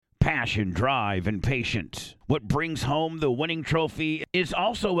passion, drive, and patience. What brings home the winning trophy is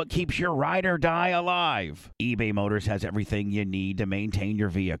also what keeps your ride or die alive. eBay Motors has everything you need to maintain your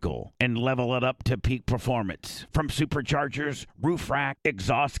vehicle and level it up to peak performance. From superchargers, roof rack,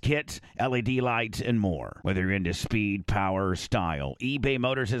 exhaust kits, LED lights, and more. Whether you're into speed, power, or style, eBay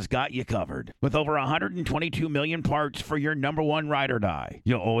Motors has got you covered. With over 122 million parts for your number one ride or die,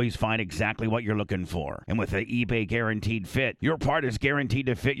 you'll always find exactly what you're looking for. And with the eBay Guaranteed Fit, your part is guaranteed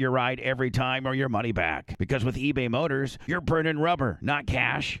to fit your ride every time or your money back. Because with eBay Motors, you're burning rubber, not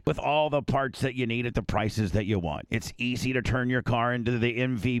cash, with all the parts that you need at the prices that you want. It's easy to turn your car into the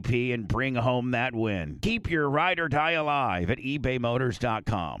MVP and bring home that win. Keep your ride or die alive at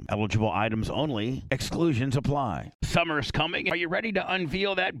ebaymotors.com. Eligible items only. Exclusions apply. Summer's coming. Are you ready to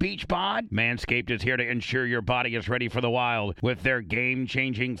unveil that beach bod? Manscaped is here to ensure your body is ready for the wild with their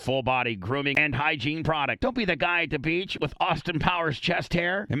game-changing full-body grooming and hygiene product. Don't be the guy at the beach with Austin Powers chest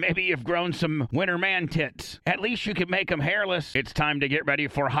hair, and maybe you've grown some winter man tits. At least you can make them hairless. It's time to get ready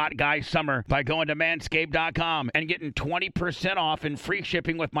for hot guy summer by going to manscaped.com and getting 20% off and free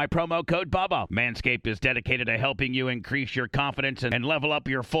shipping with my promo code BUBBA. Manscaped is dedicated to helping you increase your confidence and level up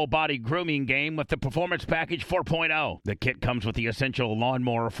your full-body grooming game with the Performance Package 4.0. The kit comes with the essential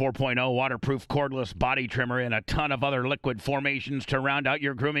Lawnmower 4.0 waterproof cordless body trimmer and a ton of other liquid formations to round out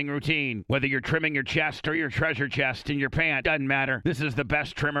your grooming routine. Whether you're trimming your chest or your treasure chest in your pants, doesn't matter. This is the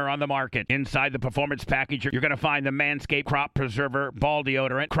best trimmer on the market. Inside the Performance Package, you're going to find the Manscaped Crop Preserver Ball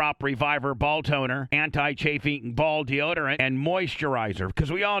Deodorant, Crop Reviver Ball Toner, Anti-Chafing Ball Deodorant, and Moisturizer.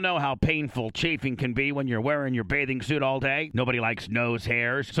 Because we all know how painful chafing can be when you're wearing your bathing suit all day. Nobody likes nose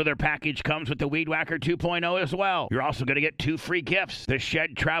hairs, so their package comes with the Weed Whacker 2.0 as well. You're also going to get 2 free gifts. The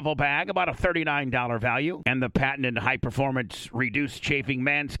Shed Travel Bag, about a $39 value, and the patented high-performance reduced chafing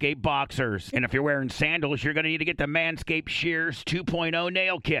Manscaped Boxers. And if you're wearing sandals, you're going to need to get the Manscaped Shears 2.0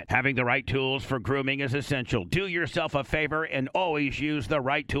 Nail Kit. Having the right tools for grooming is essential. Do yourself a favor and always use the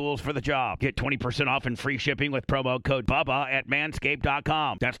right tools for the job. Get 20% off and free shipping with promo code BUBBA at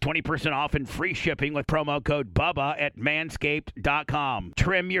manscaped.com. That's 20% off and free shipping with promo code BUBBA at manscaped.com.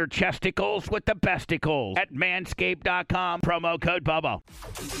 Trim your chesticles with the besticles at manscaped.com. Promo code BUBBA.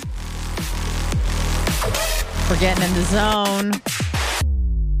 We're getting in the zone.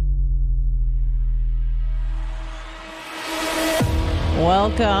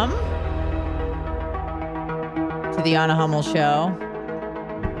 Welcome to the Anna Hummel Show.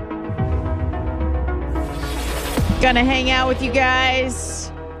 Gonna hang out with you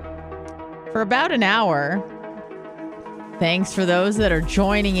guys for about an hour. Thanks for those that are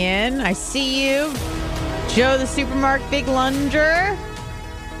joining in. I see you. Joe the Supermarket Big Lunger.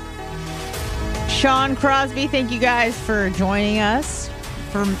 Sean Crosby, thank you guys for joining us.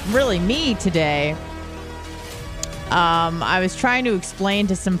 For really me today. I was trying to explain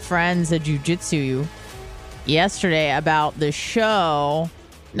to some friends at jiu-jitsu yesterday about the show.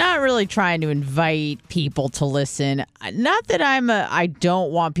 Not really trying to invite people to listen. Not that I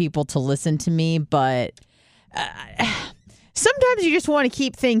don't want people to listen to me, but sometimes you just want to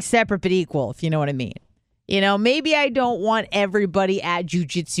keep things separate but equal, if you know what I mean. You know, maybe I don't want everybody at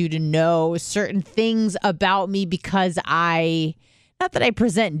jiu-jitsu to know certain things about me because not that I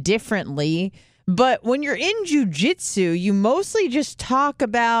present differently, but when you're in jiu-jitsu, you mostly just talk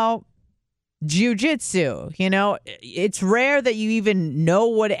about jiu-jitsu. You know, it's rare that you even know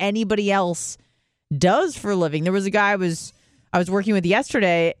what anybody else does for a living. There was a guy I was working with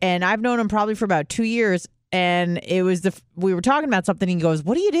yesterday, and I've known him probably for about 2 years, and we were talking about something, and he goes,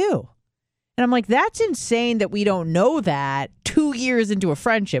 "What do you do?" And I'm like, that's insane that we don't know that 2 years into a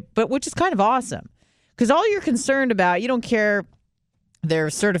friendship, but which is kind of awesome. Because all you're concerned about, you don't care their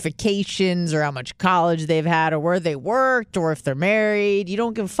certifications or how much college they've had or where they worked or if they're married. You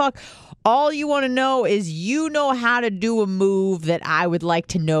don't give a fuck. All you want to know is you know how to do a move that I would like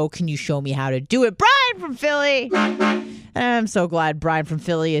to know. Can you show me how to do it? Brian from Philly. I'm so glad Brian from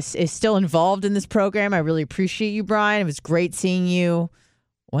Philly is still involved in this program. I really appreciate you, Brian. It was great seeing you.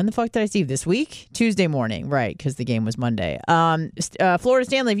 When the fuck did I see you? This week? Tuesday morning, right, because the game was Monday. Florida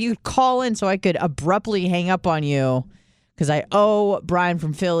Stanley, if you could call in so I could abruptly hang up on you, because I owe Brian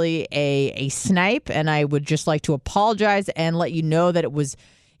from Philly a snipe, and I would just like to apologize and let you know that it was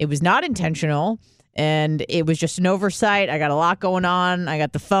not intentional, and it was just an oversight. I got a lot going on. I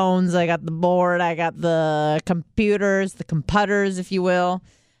got the phones, I got the board, I got the computers, the computers, if you will.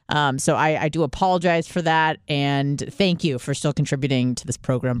 So I do apologize for that, and thank you for still contributing to this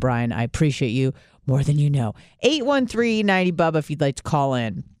program, Brian. I appreciate you more than you know. 813-90-BUBBA if you'd like to call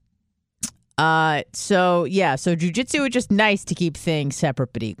in. So jiu-jitsu is just nice to keep things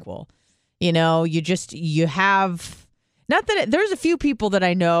separate but equal. You know, you have, Not that there's a few people that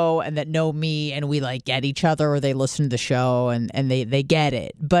I know and that know me and we like get each other or they listen to the show and they get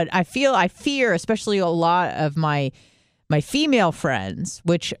it. But I fear, especially a lot of my female friends,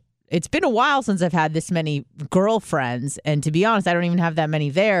 which it's been a while since I've had this many girlfriends. And to be honest, I don't even have that many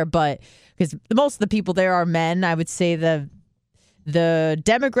there. But because most of the people there are men, I would say the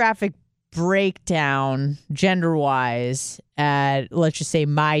demographic breakdown gender-wise at, let's just say,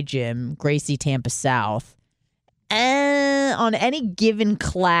 my gym, Gracie Tampa South, and on any given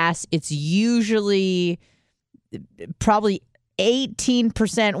class, it's usually probably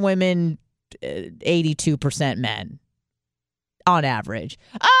 18% women, 82% men on average.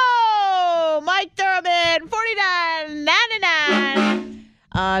 Oh, Mike Thurman, $49.99.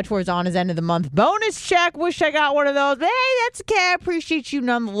 Towards on his end of the month bonus check. Wish I got one of those. But hey, that's okay. I appreciate you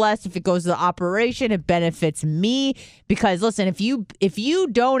nonetheless. If it goes to the operation, it benefits me. Because listen, if you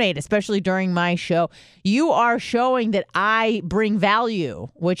donate, especially during my show, you are showing that I bring value,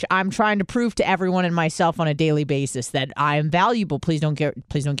 which I'm trying to prove to everyone and myself on a daily basis that I am valuable. Please don't get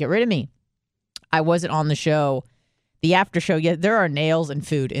rid of me. I wasn't on the show. The after show, yeah, there are nails and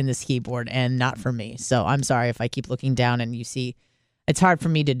food in this keyboard and not for me. So I'm sorry if I keep looking down and you see. It's hard for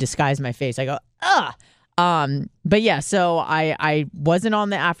me to disguise my face. I go, ugh. But yeah, so I wasn't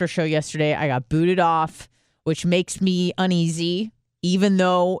on the after show yesterday. I got booted off, which makes me uneasy, even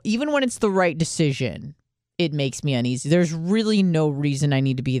when it's the right decision, it makes me uneasy. There's really no reason I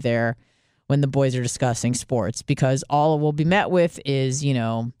need to be there when the boys are discussing sports because all we'll be met with is,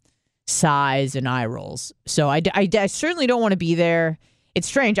 sighs and eye rolls. So I certainly don't want to be there. It's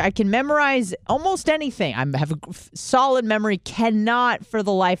strange. I can memorize almost anything. I have a solid memory. Cannot, for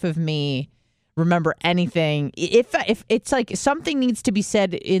the life of me, remember anything. If it's like something needs to be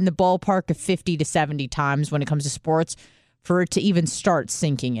said in the ballpark of 50 to 70 times when it comes to sports for it to even start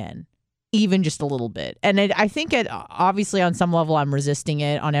sinking in, even just a little bit. And I think obviously on some level I'm resisting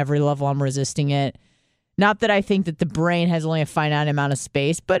it. On every level I'm resisting it. Not that I think that the brain has only a finite amount of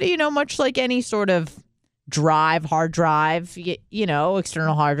space, but, much like any sort of hard drive,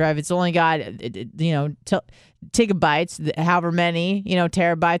 external hard drive. It's only got, gigabytes, however many,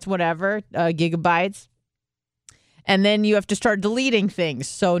 terabytes, whatever, gigabytes. And then you have to start deleting things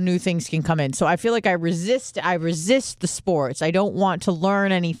so new things can come in. So I feel like I resist the sports. I don't want to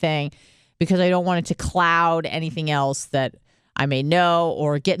learn anything because I don't want it to cloud anything else that I may know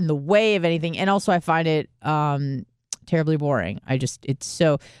or get in the way of anything. And also I find it terribly boring. I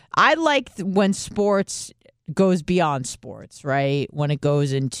like when sports goes beyond sports, right? When it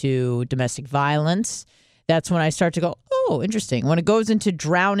goes into domestic violence, that's when I start to go, oh, interesting. When it goes into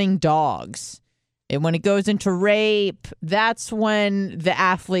drowning dogs, and when it goes into rape, that's when the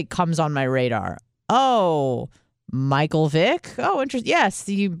athlete comes on my radar. Oh, Michael Vick? Oh, interesting. Yes,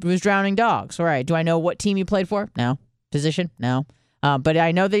 he was drowning dogs. All right. Do I know what team he played for? No. Position? No. But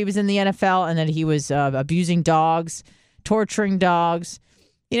I know that he was in the NFL and that he was abusing dogs, torturing dogs.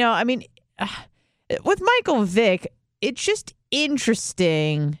 With Michael Vick, it's just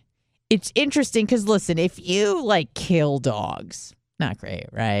interesting. It's interesting because, listen, if you, kill dogs, not great,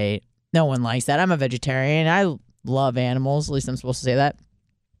 right? No one likes that. I'm a vegetarian. I love animals. At least I'm supposed to say that.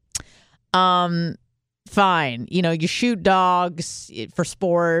 Fine. You shoot dogs for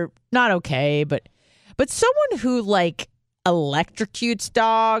sport. Not okay, but someone who, electrocutes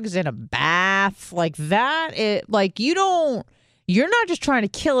dogs in a bath, like that, you're not just trying to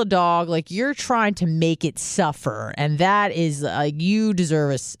kill a dog, you're trying to make it suffer. And that is, you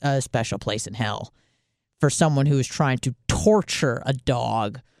deserve a special place in hell for someone who is trying to torture a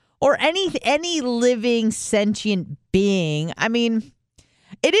dog or any living sentient being. I mean,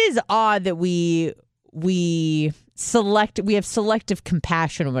 it is odd that we have selective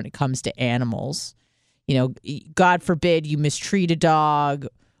compassion when it comes to animals. God forbid you mistreat a dog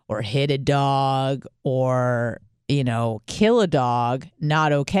or hit a dog or kill a dog,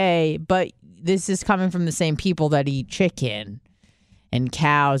 not okay. But this is coming from the same people that eat chicken and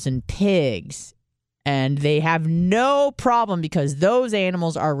cows and pigs. And they have no problem because those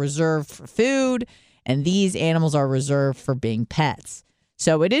animals are reserved for food and these animals are reserved for being pets.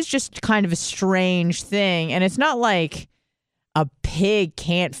 So it is just kind of a strange thing. And it's not like a pig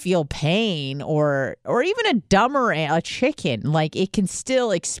can't feel pain or even a chicken. It can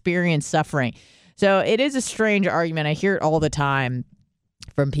still experience suffering. So it is a strange argument. I hear it all the time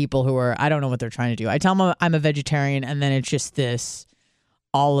from people who I don't know what they're trying to do. I tell them I'm a vegetarian, and then it's just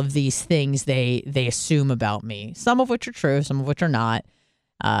all of these things they assume about me, some of which are true, some of which are not.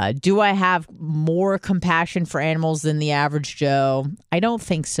 Do I have more compassion for animals than the average Joe? I don't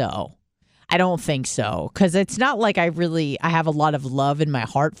think so. I don't think so, because it's not like I have a lot of love in my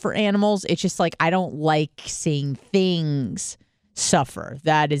heart for animals. It's just like I don't like seeing things suffer.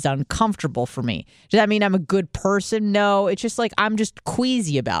 That is uncomfortable for me. Does that mean I'm a good person? No, it's just like I'm just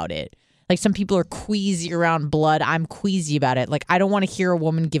queasy about it. Like some people are queasy around blood. I'm queasy about it. Like I don't want to hear a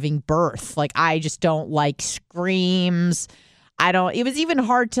woman giving birth. Like I just don't like screams. It was even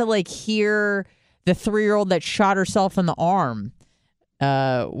hard to like hear the 3-year-old that shot herself in the arm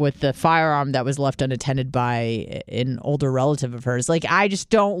with the firearm that was left unattended by an older relative of hers. Like I just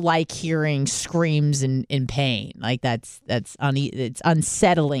don't like hearing screams in pain. Like it's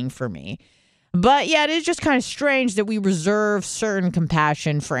unsettling for me. But yeah, it is just kind of strange that we reserve certain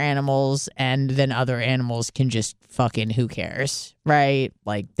compassion for animals and then other animals can just fucking, who cares, right?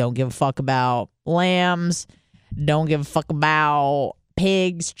 Like don't give a fuck about lambs, don't give a fuck about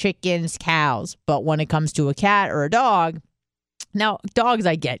pigs, chickens, cows. But when it comes to a cat or a dog, now dogs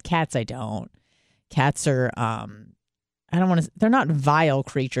I get, cats I don't. Cats are, they're not vile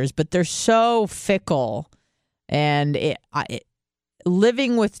creatures, but they're so fickle. And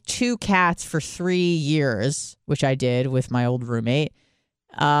living with 2 cats for 3 years, which I did with my old roommate,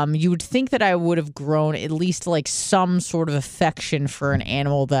 you would think that I would have grown at least like some sort of affection for an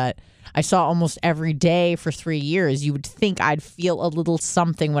animal that I saw almost every day for 3 years. You would think I'd feel a little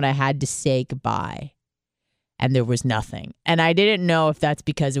something when I had to say goodbye. And there was nothing. And I didn't know if that's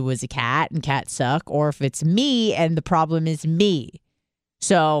because it was a cat and cats suck, or if it's me and the problem is me.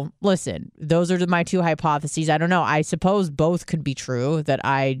 So, listen, those are my 2 hypotheses. I don't know. I suppose both could be true, that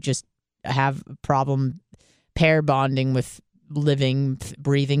I just have a problem pair bonding with living,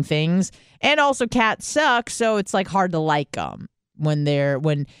 breathing things. And also cats suck, so it's like hard to like them when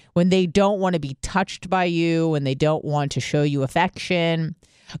they don't want to be touched by you, when they don't want to show you affection.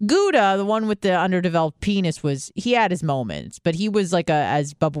 Gouda, the one with the underdeveloped penis, he had his moments, but he was like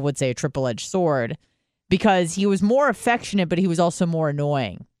as Bubba would say, a triple-edged sword. Because he was more affectionate, but he was also more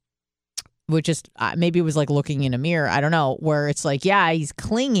annoying. Which is, maybe it was like looking in a mirror. I don't know. Where it's like, yeah, he's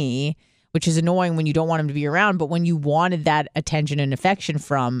clingy, which is annoying when you don't want him to be around. But when you wanted that attention and affection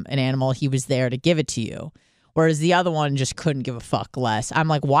from an animal, he was there to give it to you. Whereas the other one just couldn't give a fuck less. I'm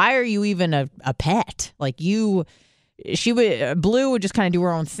like, why are you even a pet? Like Blue would just kind of do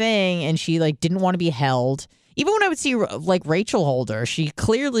her own thing, and she like didn't want to be held. Even when I would see like Rachel hold her, she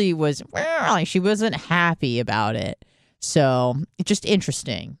clearly was, she wasn't happy about it. So it's just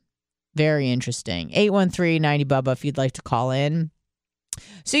interesting. Very interesting. 813-90-BUBBA if you'd like to call in.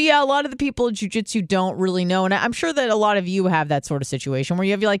 So yeah, a lot of the people in jiu-jitsu don't really know. And I'm sure that a lot of you have that sort of situation where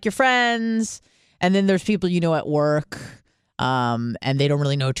you have like your friends, and then there's people you know at work, and they don't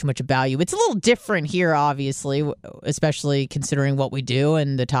really know too much about you. It's a little different here, obviously, especially considering what we do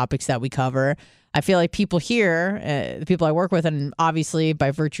and the topics that we cover. I feel like people here, the people I work with, and obviously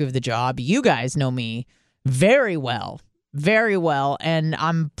by virtue of the job, you guys know me very well, and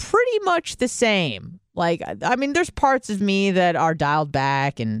I'm pretty much the same. Like, I mean, there's parts of me that are dialed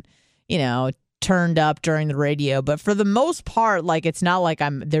back and, turned up during the radio, but for the most part, like, it's not like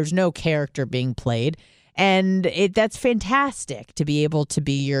there's no character being played, and that's fantastic to be able to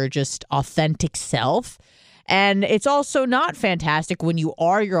be your just authentic self. And it's also not fantastic when you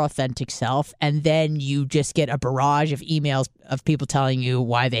are your authentic self and then you just get a barrage of emails of people telling you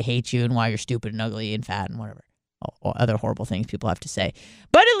why they hate you and why you're stupid and ugly and fat and whatever. Other horrible things people have to say.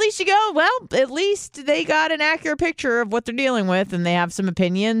 But at least you go, well, at least they got an accurate picture of what they're dealing with, and they have some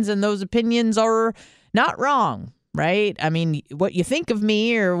opinions, and those opinions are not wrong, right? I mean, what you think of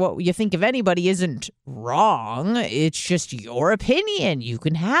me or what you think of anybody isn't wrong. It's just your opinion. You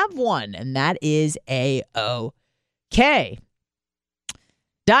can have one, and that is A-OK.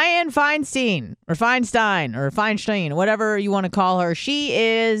 Diane Feinstein, or Feinstein, whatever you want to call her,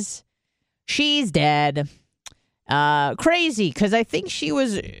 she's dead. Crazy, because I think she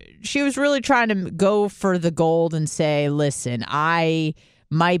was really trying to go for the gold and say, listen, I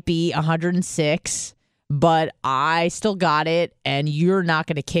might be 106, but I still got it, and you're not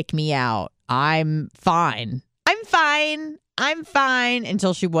going to kick me out. I'm fine,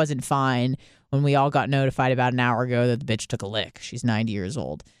 until she wasn't fine, when we all got notified about an hour ago that the bitch took a lick. She's 90 years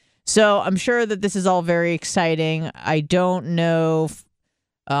old. So I'm sure that this is all very exciting. I don't know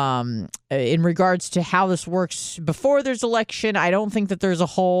in regards to how this works before there's election. I don't think that there's a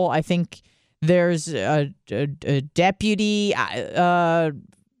hole. I think there's a deputy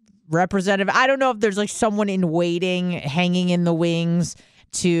representative. I don't know if there's like someone in waiting, hanging in the wings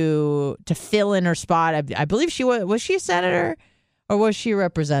to fill in her spot. I believe she was she a senator or was she a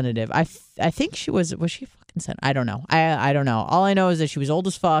representative? I think she was she a fucking senator? I don't know. I don't know. All I know is that she was old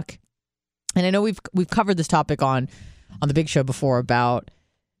as fuck. And I know we've covered this topic on the Big Show before about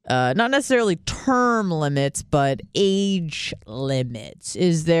not necessarily term limits, but age limits?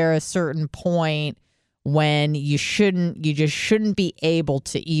 Is there a certain point when you just shouldn't be able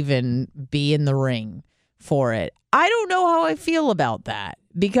to even be in the ring for it? I don't know how I feel about that,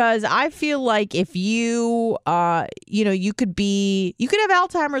 because I feel like if you, you could have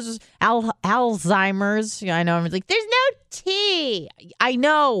Alzheimer's. I know everyone's like, there's no T. I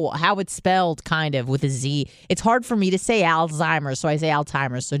know how it's spelled, kind of, with a Z. It's hard for me to say Alzheimer's, so I say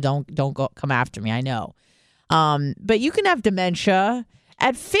Alzheimer's. So don't come after me. I know. But you can have dementia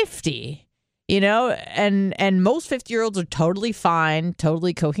at 50. And most 50-year-olds are totally fine,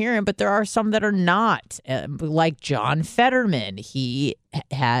 totally coherent, but there are some that are not, like John Fetterman.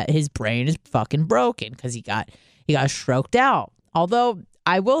 His brain is fucking broken because he got stroked out. Although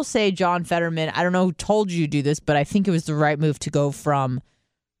I will say, John Fetterman, I don't know who told you to do this, but I think it was the right move to go from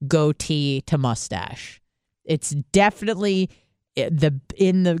goatee to mustache. It's definitely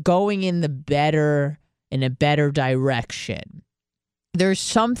going in a better direction. There's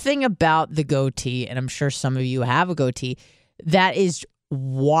something about the goatee, and I'm sure some of you have a goatee, that is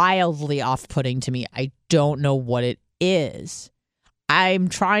wildly off-putting to me. I don't know what it is. I'm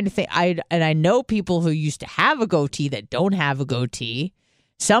trying to think. I know people who used to have a goatee that don't have a goatee,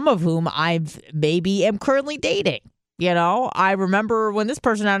 some of whom am currently dating. I remember when this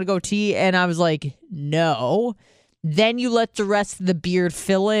person had a goatee, and I was like, no. Then you let the rest of the beard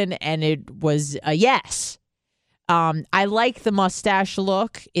fill in, and it was a yes. I like the mustache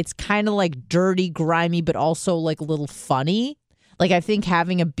look. It's kind of like dirty, grimy, but also like a little funny. Like, I think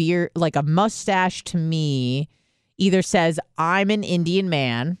having a beard, like a mustache, to me either says I'm an Indian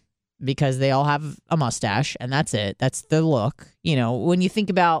man, because they all have a mustache, and that's it. That's the look. When you think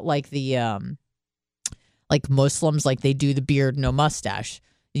about like the like Muslims, like they do the beard, no mustache.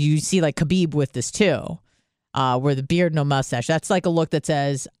 You see like Khabib with this too, where the beard, no mustache. That's like a look that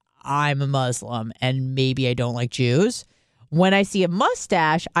says I'm a Muslim and maybe I don't like Jews. When I see a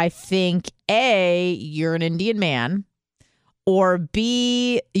mustache, I think A, you're an Indian man, or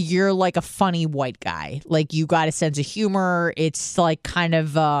B, you're like a funny white guy. Like, you got a sense of humor. It's like kind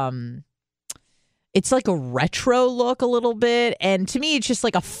of, it's like a retro look a little bit. And to me, it's just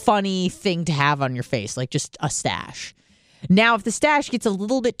like a funny thing to have on your face, like just a stash. Now, if the stash gets a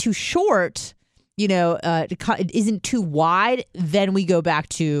little bit too short, it isn't too wide, then we go back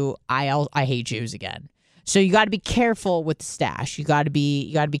to I hate Jews again. So you got to be careful with the stash. You got to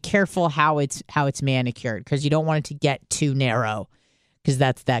be careful how it's manicured, because you don't want it to get too narrow, because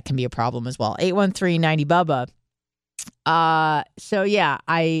that can be a problem as well. 813-90 Bubba. So yeah,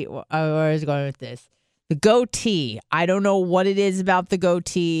 I was going with this. The goatee. I don't know what it is about the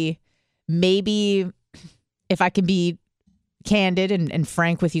goatee. Maybe if I can be candid and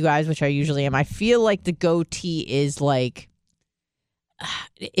frank with you guys, which I usually am, I feel like the goatee is like,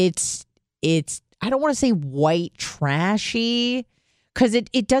 it's I don't want to say white trashy, because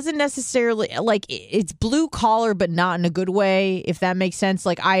it doesn't necessarily, like, it's blue collar, but not in a good way, if that makes sense.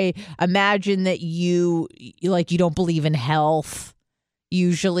 Like, I imagine that you don't believe in health.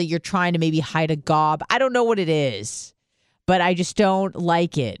 Usually you're trying to maybe hide a gob. I don't know what it is, but I just don't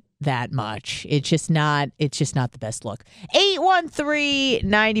like it that much. It's just not the best look. 813-90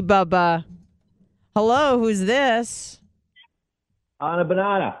 Bubba. Hello, who's this? On a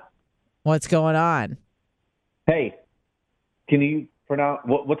banana. What's going on? Hey, can you pronounce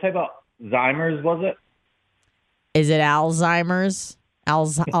what type of Alzheimer's was it? Is it Alzheimer's?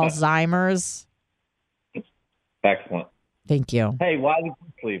 Alzheimer's? Excellent. Thank you. Hey, why did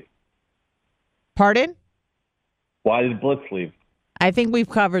Blitz leave? Pardon? Why did Blitz leave? I think we've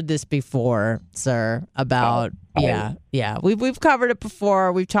covered this before, sir, about yeah. We've covered it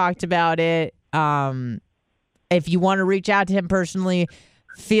before. We've talked about it. If you want to reach out to him personally,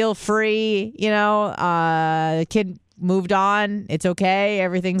 feel free. The kid moved on. It's okay.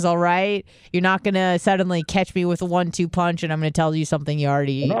 Everything's all right. You're not going to suddenly catch me with a 1-2 punch and I'm going to tell you something you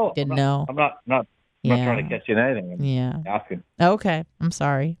already didn't know. I'm not trying to catch you in anything. I'm asking. Okay. I'm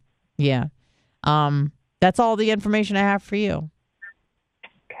sorry. Yeah. That's all the information I have for you.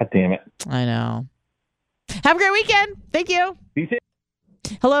 God damn it. I know. Have a great weekend. Thank you.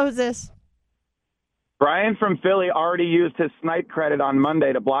 Hello, who's this? Brian from Philly already used his snipe credit on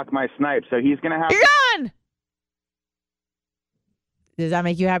Monday to block my snipe, so he's going to have... You're gone! Does that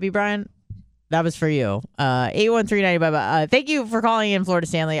make you happy, Brian? That was for you. 813-90. Thank you for calling in, Florida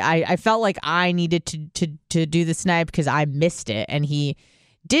Stanley. I felt like I needed to do the snipe because I missed it, and he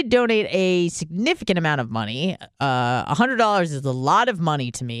did donate a significant amount of money. $100 is a lot of money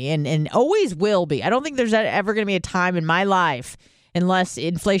to me, and always will be. I don't think there's ever going to be a time in my life, unless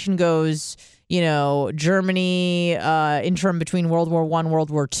inflation goes Germany, interim between World War I, World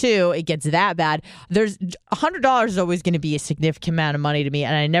War II, it gets that bad. There's $100 is always going to be a significant amount of money to me,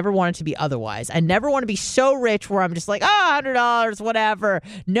 and I never want it to be otherwise. I never want to be so rich where I'm just like, $100, whatever.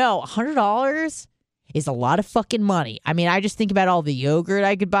 No, $100 is a lot of fucking money. I mean, I just think about all the yogurt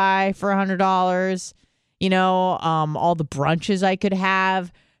I could buy for $100, all the brunches I could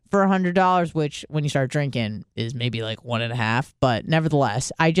have for $100, which when you start drinking is maybe like 1.5, but nevertheless,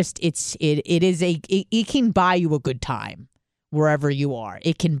 it can buy you a good time wherever you are.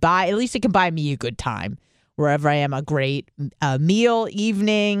 It can buy me a good time wherever I am. A great meal,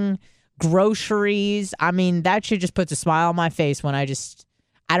 evening, groceries. I mean, that shit just puts a smile on my face when I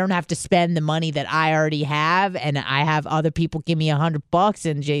don't have to spend the money that I already have, and I have other people give me $100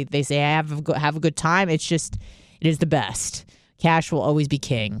 and they say have a good time. It is the best. Cash will always be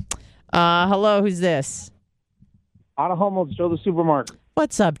king. Hello, who's this? Out of Hummel, Joe the supermarket.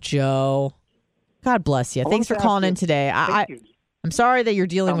 What's up, Joe? God bless you. Thanks for calling in today. I'm sorry that you're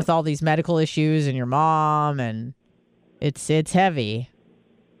dealing with all these medical issues and your mom, and it's heavy.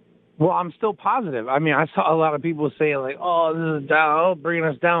 Well, I'm still positive. I mean, I saw a lot of people saying like, "Oh, this is down, bringing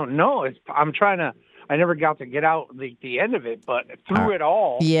us down." No, I never got to get out the end of it, but through it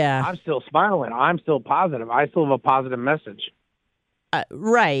all, yeah, I'm still smiling. I'm still positive. I still have a positive message.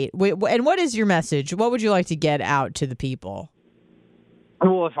 Right. And what is your message? What would you like to get out to the people?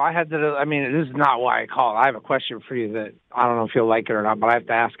 Well, if I had to, I mean, this is not why I called. I have a question for you that I don't know if you'll like it or not, but I have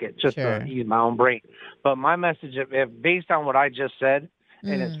to ask it just to use my own brain. But my message, if based on what I just said,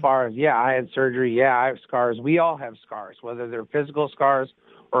 and as far as, I had surgery, I have scars. We all have scars, whether they're physical scars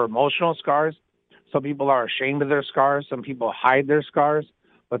or emotional scars. Some people are ashamed of their scars. Some people hide their scars.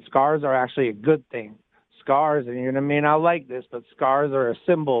 But scars are actually a good thing. Scars, and you may not like this, but scars are a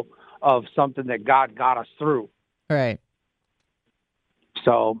symbol of something that God got us through. Right.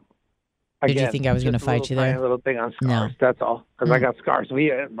 So, again, did you think I was going to fight you there? A little thing on scars. No. That's all. Because I got scars.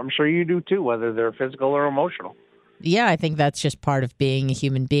 I'm sure you do too, whether they're physical or emotional. Yeah, I think that's just part of being a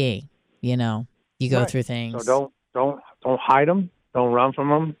human being. You go through things. So don't hide them. Don't run from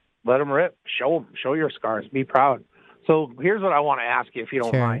them. Let them rip. Show them. Show your scars. Be proud. So here's what I want to ask you, if you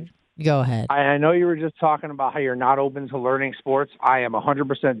don't mind. Go ahead. I know you were just talking about how you're not open to learning sports. I am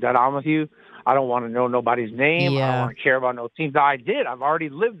 100% dead on with you. I don't want to know nobody's name. I don't want to care about no teams. I did. I've already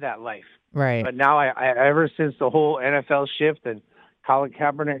lived that life. Right. But now, I ever since the whole NFL shift and Colin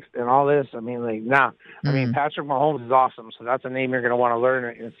Kaepernick and all this, I mean, I mean, Patrick Mahomes is awesome. So that's a name you're going to want to learn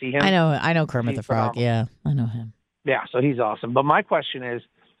and see him. I know Kermit the Frog. Yeah, I know him. Yeah, so he's awesome. But my question is,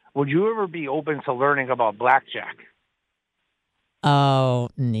 would you ever be open to learning about blackjack? Oh,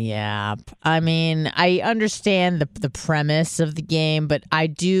 yeah. I mean, I understand the premise of the game, but I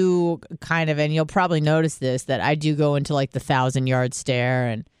do kind of, and you'll probably notice this, that I do go into like the 1,000-yard stare,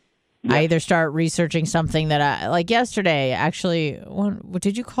 and I either start researching something that I, like yesterday, actually, what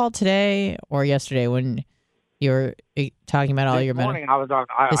did you call today or yesterday when you were talking about all your morning? I was on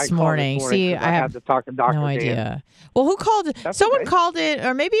this morning. See, I had to talk to Dr. no Dan. idea. Well, who called it? Someone called it,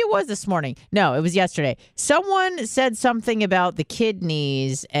 or maybe it was this morning. No, it was yesterday. Someone said something about the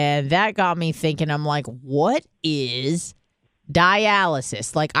kidneys, and that got me thinking. I'm like, what is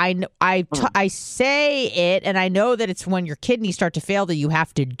dialysis? Like, I say it, and I know that it's when your kidneys start to fail that you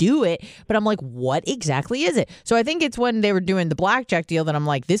have to do it, but I'm like, what exactly is it? So I think it's when they were doing the blackjack deal that I'm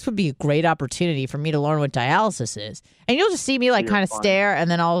like, this would be a great opportunity for me to learn what dialysis is. And you'll just see me like kind of stare,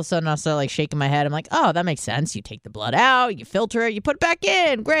 and then all of a sudden I'll start like shaking my head. I'm like, oh, that makes sense. You take the blood out, you filter it, you put it back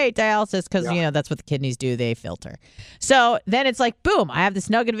in. Great, dialysis, because that's what the kidneys do. They filter. So then it's like, boom, I have this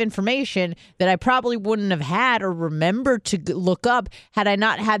nugget of information that I probably wouldn't have had or remembered to look up had I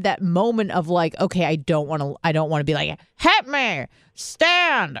not had that moment of like, okay, I don't want to be like, hit me,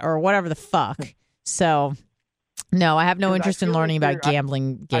 stand, or whatever the fuck. So no, I have no interest in learning about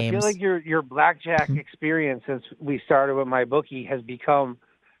gambling games. I feel like your blackjack experience since we started with my bookie has become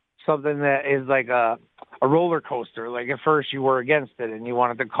something that is like a roller coaster. Like at first you were against it and you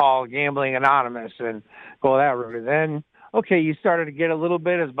wanted to call Gambling Anonymous and go that route. And then, okay, you started to get a little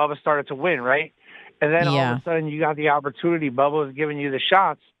bit as Bubba started to win, right? And then all of a sudden you got the opportunity. Bubba was giving you the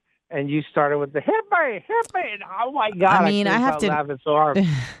shots, and you started with the hit me. And oh my God! I mean, I have to laughing so hard.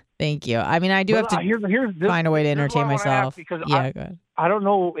 Thank you. I mean, I do have to find a way to entertain myself. Because go ahead. I don't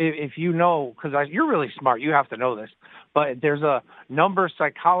know if you know, because you're really smart. You have to know this, but there's a number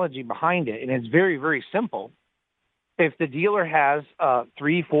psychology behind it, and it's very, very simple. If the dealer has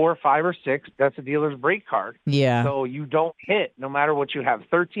 3, 4, 5, or 6, that's the dealer's break card. Yeah. So you don't hit no matter what you have.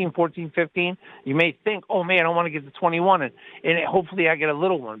 13, 14, 15, you may think, oh, man, I want to get to 21, and hopefully I get a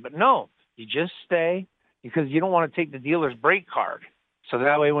little one. But no, you just stay because you don't want to take the dealer's break card. So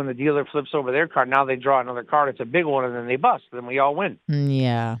that way when the dealer flips over their card, now they draw another card. It's a big one, and then they bust. Then we all win.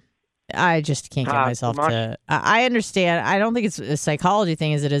 Yeah. I just can't get myself to. I understand. I don't think it's a psychology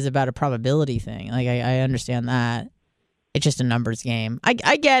thing as it is about a probability thing. Like, I understand that. It's just a numbers game.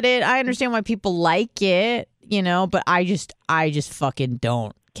 I get it. I understand why people like it, but I just fucking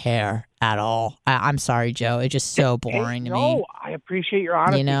don't care at all. I'm sorry, Joe. It's just so boring to me. No, I appreciate your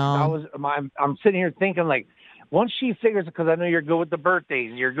honesty. I'm sitting here thinking, like, once she figures it, because I know you're good with the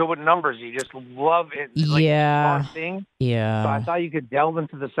birthdays, you're good with numbers, you just love it. Like, yeah. Thing. Yeah. So I thought you could delve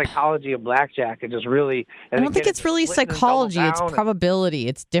into the psychology of blackjack and just really. I don't think it's really psychology. It's probability.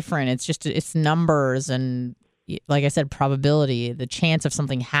 It's different. It's numbers and, like I said, probability. The chance of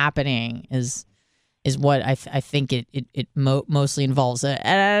something happening is what I think it mostly involves.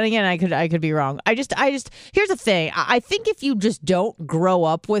 And again, I could be wrong. I just here's the thing. I think if you just don't grow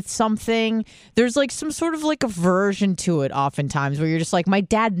up with something, there's like some sort of like aversion to it oftentimes where you're just like, my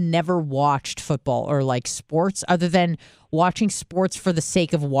dad never watched football or like sports other than watching sports for the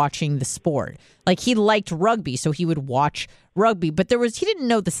sake of watching the sport. Like, he liked rugby, so he would watch rugby, but he didn't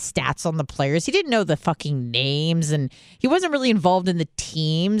know the stats on the players. He didn't know the fucking names, and he wasn't really involved in the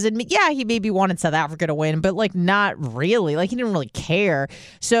teams. And yeah, he maybe wanted South Africa to win, but like not really. Like, he didn't really care.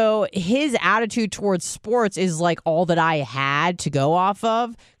 So his attitude towards sports is like all that I had to go off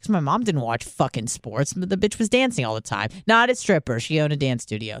of, because my mom didn't watch fucking sports. The bitch was dancing all the time. Not at strippers. She owned a dance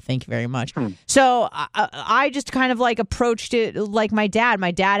studio. Thank you very much. So I just kind of like approached it like my dad.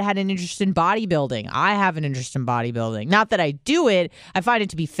 My dad had an interest in bodybuilding. I have an interest in bodybuilding. Not that I do it. I find it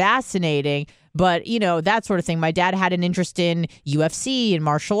to be fascinating, but, that sort of thing. My dad had an interest in UFC and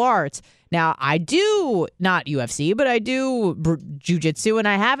martial arts. Now, I do not UFC, but I do jiu-jitsu, and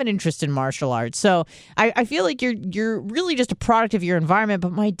I have an interest in martial arts. So I feel like you're really just a product of your environment.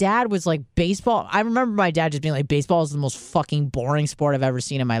 But my dad was like, baseball. I remember my dad just being like, baseball is the most fucking boring sport I've ever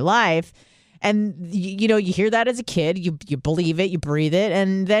seen in my life. And, you hear that as a kid, you believe it, you breathe it,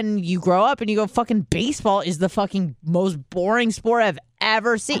 and then you grow up and you go, fucking baseball is the fucking most boring sport I've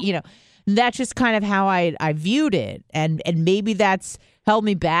ever seen. That's just kind of how I viewed it. And maybe that's held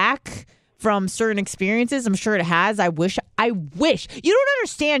me back from certain experiences. I'm sure it has. I wish. You don't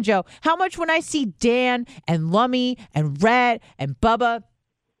understand, Joe, how much when I see Dan and Lummy and Rhett and Bubba,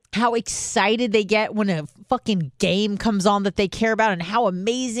 how excited they get when a fucking game comes on that they care about, and how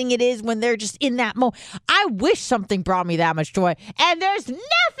amazing it is when they're just in that moment. I wish something brought me that much joy, and there's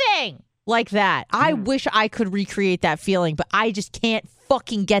nothing like that. I wish I could recreate that feeling, but I just can't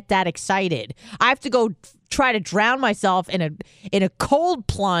fucking get that excited. I have to go try to drown myself in a cold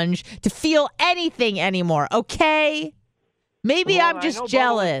plunge to feel anything anymore, okay? Maybe I'm just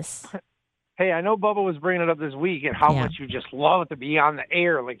jealous. Hey, I know Bubba was bringing it up this week and how much you just love to be on the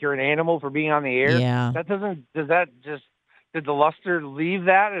air, like you're an animal for being on the air. Yeah. Did the luster leave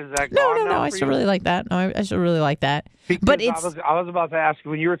that? Is that gone? No, I still really like that. No, I still really like that. Because but I was about to ask you,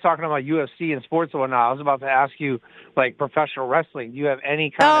 when you were talking about UFC and sports and whatnot, I was about to ask you, like, professional wrestling. Do you have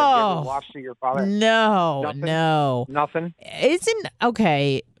any kind of, you ever watched your father? No. Nothing?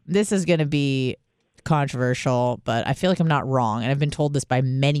 Okay, this is going to be controversial, but I feel like I'm not wrong, and I've been told this by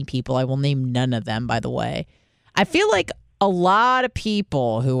many people. I will name none of them, by the way. I feel like a lot of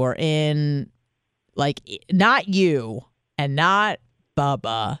people who are in, like, not you and not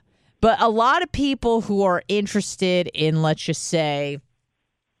Bubba, but a lot of people who are interested in, let's just say,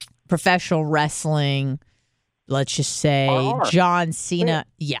 professional wrestling, let's just say John Cena.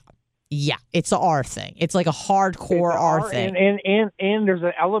 Yeah, it's an R thing. It's like a hardcore R thing. And there's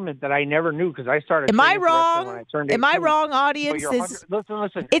an element that I never knew because I started. Am I wrong? When I turned Am I wrong, audience?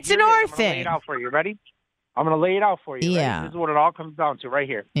 Listen. It's an R thing. I'm going to lay it out for you. Ready? I'm going to lay it out for you. Yeah. This is what it all comes down to right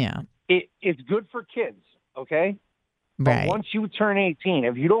here. Yeah. It's good for kids, okay? Right. But once you turn 18,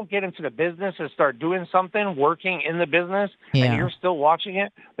 if you don't get into the business and start doing something, working in the business, and you're still watching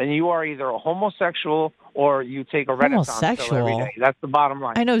it, then you are either a homosexual or you take a Renaissance pill every day. That's the bottom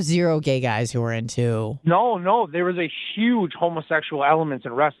line. I know zero gay guys who are into. No, there was a huge homosexual element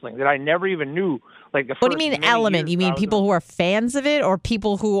in wrestling that I never even knew. Like the what do you mean element? You mean people who are fans of it, or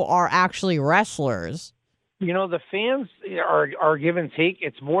people who are actually wrestlers? The fans are give and take.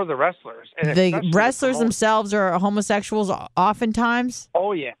 It's more the wrestlers. And the wrestlers themselves are homosexuals oftentimes?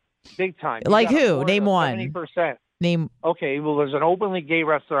 Oh, yeah. Big time. Like who? Name one. 70%. Okay, well, there's an openly gay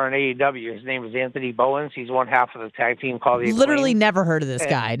wrestler on AEW. His name is Anthony Bowens. He's one half of the tag team called the Literally Acclaim. never heard of this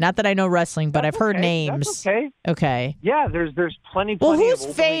guy. Not that I know wrestling, but I've heard names. That's okay. Okay. Yeah, there's plenty Well, who's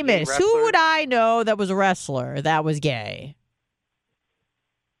of famous? Who would I know that was a wrestler that was gay?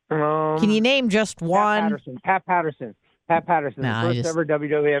 Can you name just one? Pat Patterson. Pat Patterson, No, the first ever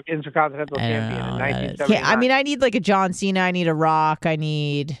WWF Intercontinental Champion in 1979. I mean, I need like a John Cena. I need a Rock. I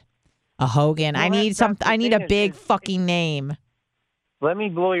need a Hogan. Well, I need I need a big fucking name. Let me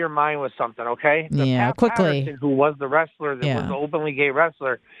blow your mind with something, okay? Yeah, Pat quickly. Patterson, who was the wrestler that was the openly gay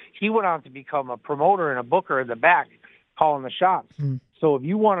wrestler, he went on to become a promoter and a booker in the back, calling the shots. So if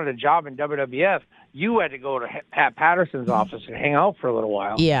you wanted a job in WWF, you had to go to Pat Patterson's office and hang out for a little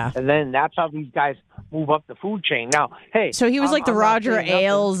while. Yeah. And then that's how these guys move up the food chain. Now, hey. So he was like the Roger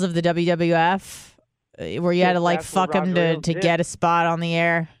Ailes of the WWF, where you had to like fuck him to get a spot on the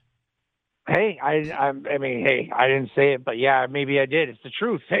air. Hey, I mean, hey, I didn't say it, but yeah, maybe I did. It's the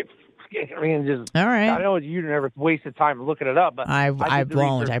truth. Hey, I mean, just all right. I know you never wasted time looking it up, but I won't. I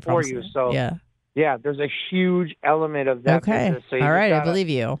promise. For you, so yeah, there's a huge element of that. Okay, so all right, I believe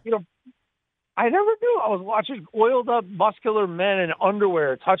you. You know, I never knew. I was watching oiled up, muscular men in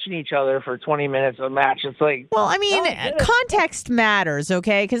underwear touching each other for 20 minutes of a match. It's like, well, I mean, context matters,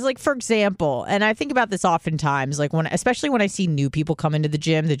 okay? Because, like, for example, and I think about this oftentimes, like especially when I see new people come into the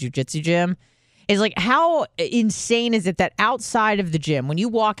gym, the jiu-jitsu gym, is like, how insane is it that outside of the gym, when you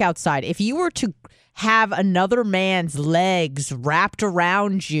walk outside, if you were to have another man's legs wrapped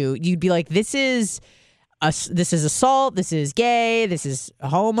around you, you'd be like, this is assault, this is gay, this is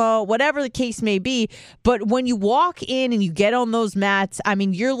homo, whatever the case may be. But when you walk in and you get on those mats, I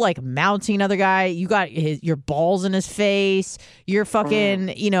mean, you're like mounting another guy. You got your balls in his face. You're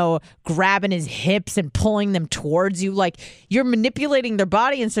fucking, grabbing his hips and pulling them towards you. Like, you're manipulating their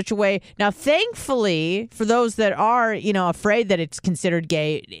body in such a way. Now, thankfully, for those that are, afraid that it's considered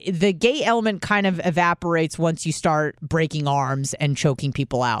gay, the gay element kind of evaporates once you start breaking arms and choking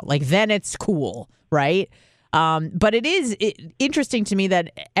people out. Like, then it's cool. Right. But it is interesting to me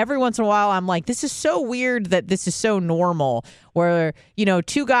that every once in a while I'm like, this is so weird that this is so normal where,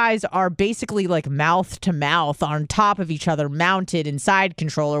 two guys are basically like mouth to mouth on top of each other, mounted in side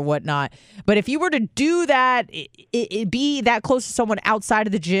control or whatnot. But if you were to do that, it be that close to someone outside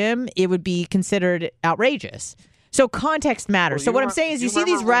of the gym, it would be considered outrageous. So context matters. So what I'm saying is you see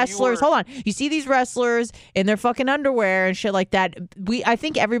these wrestlers, hold on, you see these wrestlers in their fucking underwear and shit like that. I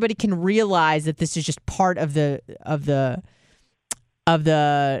think everybody can realize that this is just part of the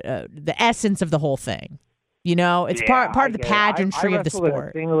essence of the whole thing. It's part of the pageantry of the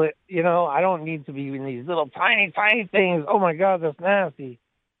sport. Singlet, I don't need to be in these little tiny things. Oh my God, that's nasty.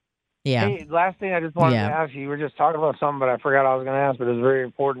 Yeah. Hey, last thing I just wanted to ask you, we were just talking about something, but I forgot I was going to ask, but it was very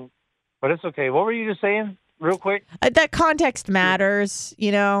important. But it's okay. What were you just saying? Real quick, that context matters,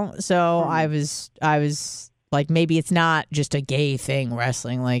 So I was like, maybe it's not just a gay thing,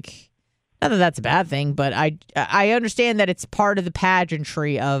 wrestling. Like, not that that's a bad thing, but I understand that it's part of the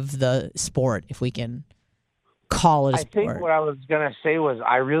pageantry of the sport, if we can call it a sport. I think what I was gonna say was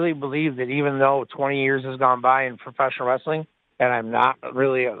I really believe that even though 20 years has gone by in professional wrestling, and I'm not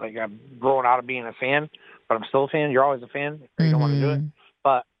really I'm growing out of being a fan, but I'm still a fan. You're always a fan. Or you don't want to do it,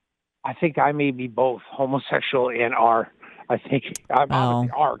 but. I think I may be both homosexual and R. I think I'm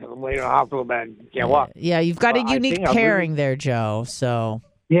obviously R because I'm laying in a hospital bed and can't walk. Yeah, you've got a unique pairing there, Joe. So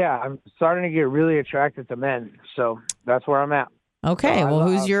yeah, I'm starting to get really attracted to men. So that's where I'm at. Okay, well,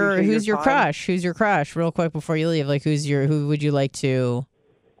 who's your crush? Who's your crush? Real quick before you leave, like who would you like to?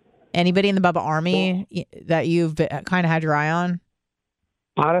 Anybody in the Bubba Army that you've kind of had your eye on?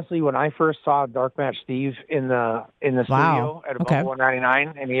 Honestly, when I first saw Dark Match Steve in the studio at about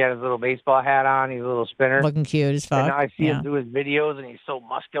 199, and he had his little baseball hat on, he's a little spinner, looking cute as fuck. And now I see him do his videos, and he's so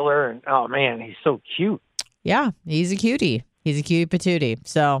muscular, and oh man, he's so cute. Yeah, he's a cutie. He's a cutie patootie.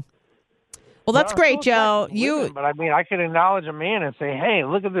 So, well, that's great, Joe. But I mean, I could acknowledge a man and say, "Hey,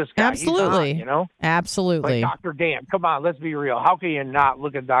 look at this guy." Absolutely, he's hot, absolutely. Like Dr. Dan. Come on, let's be real. How can you not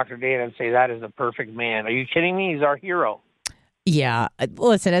look at Dr. Dan and say that is a perfect man? Are you kidding me? He's our hero. Yeah.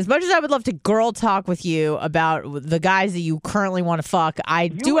 Listen, as much as I would love to girl talk with you about the guys that you currently want to fuck, I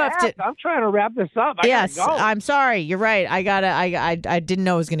do have to. I'm trying to wrap this up. Yes, I'm sorry. You're right. I didn't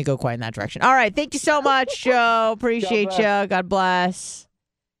know it was going to go quite in that direction. All right. Thank you so much, Joe. Appreciate you. God bless.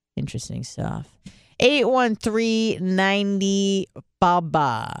 Interesting stuff. 813-90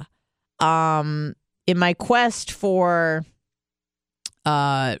 Baba. In my quest for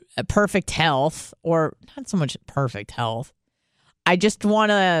perfect health, or not so much perfect health, I just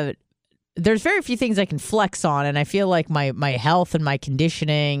want to, there's very few things I can flex on, and I feel like my health and my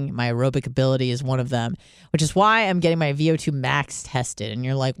conditioning, my aerobic ability is one of them, which is why I'm getting my VO2 max tested. And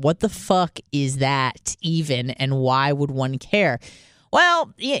you're like, what the fuck is that even, and why would one care?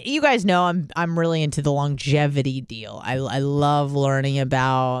 Well, you guys know I'm really into the longevity deal. I love learning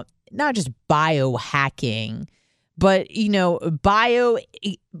about not just biohacking, But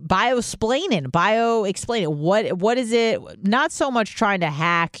bio-explaining. What is it? Not so much trying to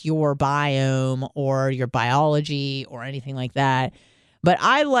hack your biome or your biology or anything like that. But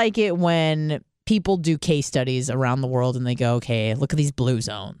I like it when people do case studies around the world and they go, okay, look at these blue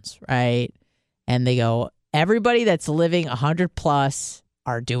zones, right? And they go, everybody that's living 100 plus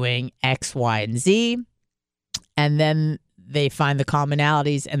are doing X, Y, and Z. And then they find the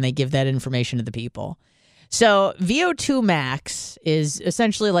commonalities and they give that information to the people. So VO2 max is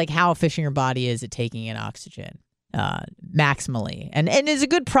essentially like how efficient your body is at taking in oxygen maximally. And is a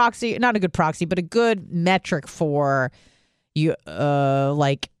good proxy, not a good proxy, but a good metric for you,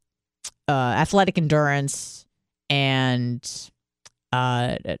 athletic endurance and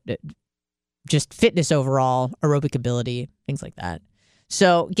just fitness overall, aerobic ability, things like that.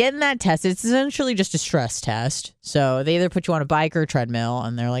 So getting that tested, it's essentially just a stress test. So they either put you on a bike or a treadmill,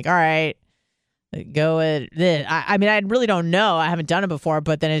 and they're like, all right, go at this. I mean, I really don't know. I haven't done it before,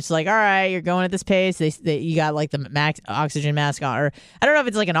 but then it's like, all right, you're going at this pace. You got like the max oxygen mask on, or I don't know if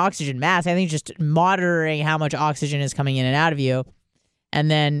it's like an oxygen mask. I think it's just monitoring how much oxygen is coming in and out of you. And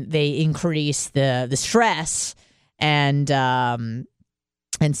then they increase the stress and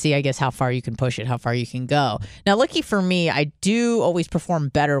see, I guess, how far you can push it, how far you can go. Now, lucky for me, I do always perform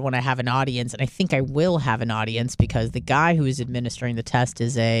better when I have an audience, and I think I will have an audience because the guy who is administering the test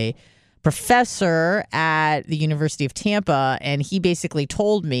is a professor at the University of Tampa, and he basically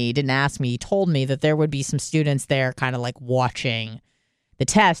told me, didn't ask me, he told me that there would be some students there kind of like watching the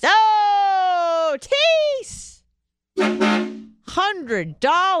test. Oh, Tease!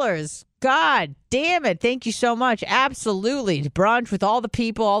 $100. God damn it. Thank you so much. Absolutely. Brunch with all the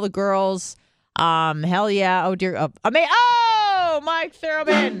people, all the girls. Hell yeah. Oh, dear. Mike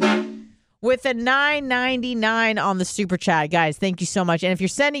Thurman with a $9.99 on the Super Chat. Guys, thank you so much. And if you're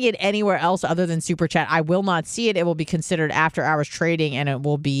sending it anywhere else other than Super Chat, I will not see it. It will be considered after hours trading, and it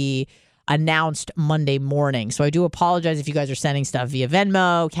will be announced Monday morning. So I do apologize if you guys are sending stuff via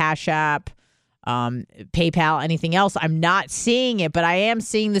Venmo, Cash App, PayPal, anything else. I'm not seeing it, but I am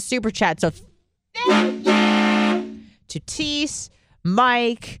seeing the Super Chat. So thank you to Tease,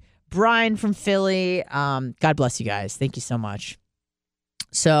 Mike, Brian from Philly. God bless you guys. Thank you so much.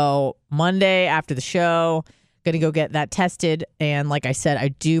 So Monday after the show, going to go get that tested. And like I said, I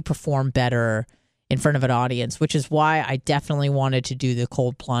do perform better in front of an audience, which is why I definitely wanted to do the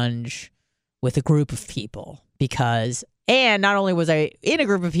cold plunge with a group of people and not only was I in a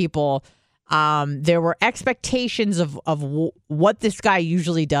group of people, there were expectations of what this guy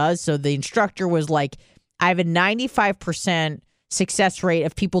usually does. So the instructor was like, I have a 95% success rate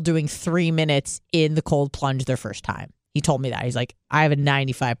of people doing 3 minutes in the cold plunge their first time. He told me that. He's like, I have a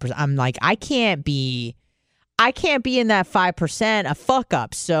 95%. I'm like, I can't be in that 5% a fuck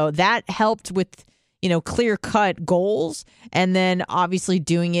up. So that helped with, clear cut goals. And then obviously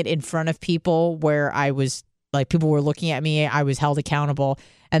doing it in front of people where I was like, people were looking at me, I was held accountable.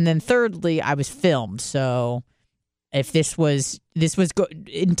 And then thirdly, I was filmed. So if this was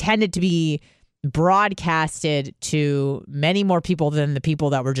intended to be broadcasted to many more people than the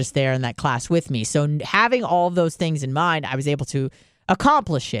people that were just there in that class with me. So having all of those things in mind, I was able to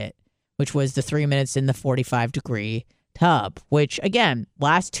accomplish it, which was the 3 minutes in the 45-degree tub, which again,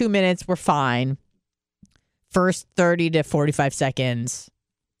 last 2 minutes were fine. First 30 to 45 seconds,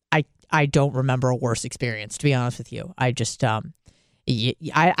 I don't remember a worse experience, to be honest with you. I just, I don't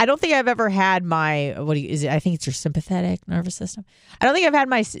think I've ever had my, I think it's your sympathetic nervous system. I don't think I've had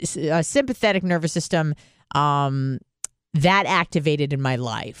my sympathetic nervous system that activated in my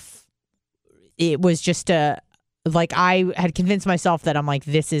life. It was just like I had convinced myself that I'm like,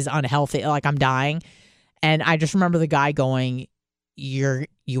 this is unhealthy, like I'm dying. And I just remember the guy going, you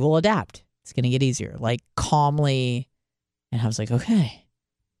will adapt. It's going to get easier, like calmly. And I was like, okay,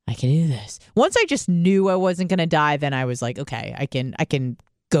 I can do this. Once I just knew I wasn't going to die, then I was like, okay, I can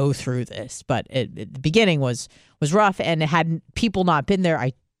go through this. But the beginning was rough, and had people not been there,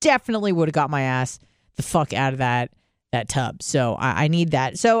 I definitely would have got my ass the fuck out of that tub. So I need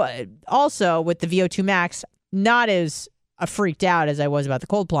that. So also with the VO2 max, not as freaked out as I was about the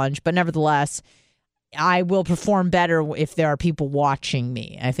cold plunge, but nevertheless, I will perform better if there are people watching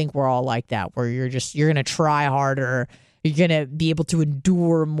me. I think we're all like that, where you're going to try harder. You're going to be able to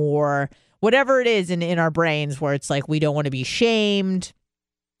endure more, whatever it is in our brains, where it's like we don't want to be shamed.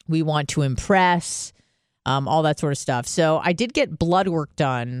 We want to impress, all that sort of stuff. So I did get blood work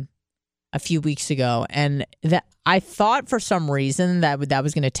done a few weeks ago, and that I thought for some reason that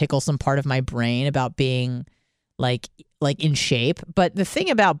was going to tickle some part of my brain about being like in shape. But the thing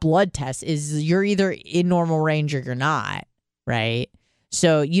about blood tests is you're either in normal range or you're not, right?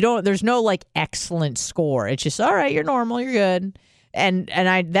 So there's no like excellent score. It's just, all right, you're normal, you're good. And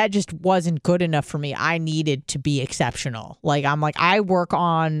that just wasn't good enough for me. I needed to be exceptional. Like, I work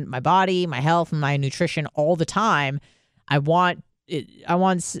on my body, my health, and my nutrition all the time. I want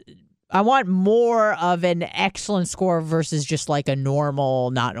more of an excellent score versus just like a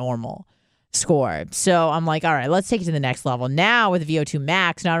normal, not normal score. So I'm like, all right, let's take it to the nenext level. Now with VO2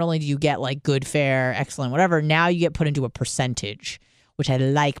 max, not only do you get like good, fair, excellent, whatever, now you get put into a percentage, which I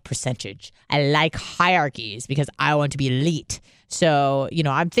like percentage. I like hierarchies because I want to be elite. So,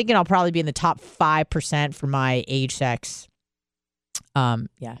 I'm thinking I'll probably be in the top 5% for my age, sex.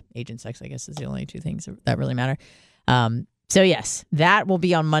 Age and sex, I guess, is the only two things that really matter. So yes, that will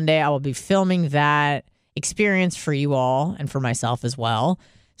be on Monday. I will be filming that experience for you all and for myself as well.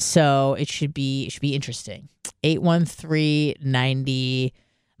 So it should be interesting. 813-90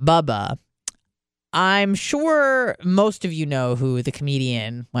 Bubba. I'm sure most of you know who the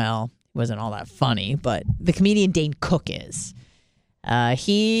comedian, well, he wasn't all that funny, but the comedian Dane Cook is.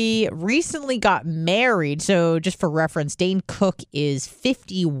 He recently got married. So just for reference, Dane Cook is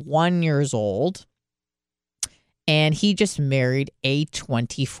 51 years old. And he just married a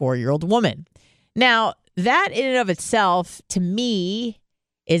 24-year-old woman. Now, that in and of itself, to me,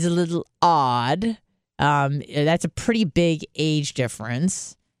 is a little odd. That's a pretty big age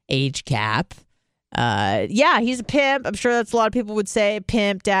difference, age gap. He's a pimp. I'm sure that's a lot of people would say.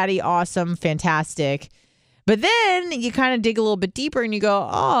 Pimp, daddy, awesome, fantastic. But then you kind of dig a little bit deeper and you go,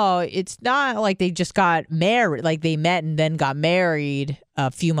 oh, it's not like they just got married, like they met and then got married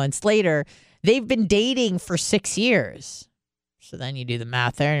a few months later. They've been dating for 6 years. So then you do the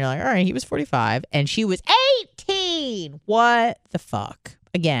math there and you're like, all right, he was 45 and she was 18. What the fuck?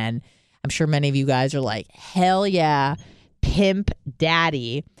 Again, I'm sure many of you guys are like, hell yeah, pimp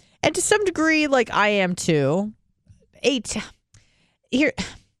daddy. And to some degree, like I am too. I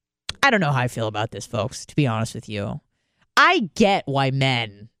don't know how I feel about this, folks, to be honest with you. I get why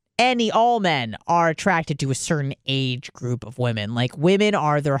all men are attracted to a certain age group of women. Like women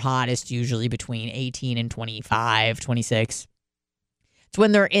are their hottest usually between 18 and 25, 26. It's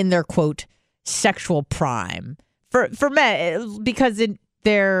when they're in their, quote, sexual prime. For men, because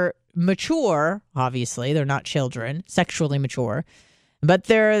they're mature, obviously. They're not children, sexually mature. But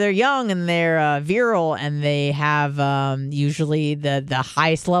they're young and they're virile and they have usually the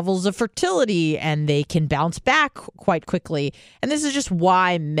highest levels of fertility and they can bounce back quite quickly. And this is just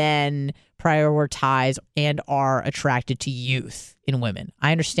why men prioritize and are attracted to youth in women.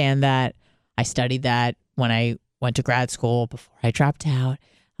 I understand that. I studied that when I went to grad school before I dropped out.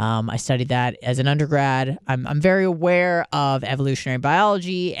 I studied that as an undergrad. I'm very aware of evolutionary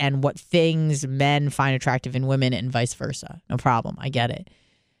biology and what things men find attractive in women and vice versa. No problem. I get it.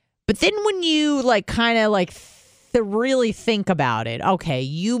 But then when you really think about it, okay,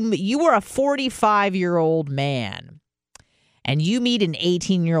 you were a 45-year-old man and you meet an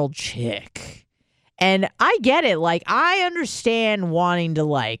 18-year-old chick. And I get it. Like, I understand wanting to,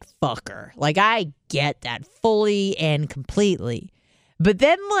 like, fuck her. Like, I get that fully and completely. But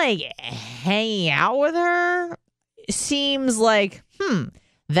then, like, hanging out with her seems like,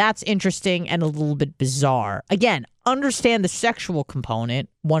 that's interesting and a little bit bizarre. Again, understand the sexual component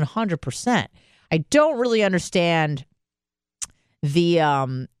 100%. I don't really understand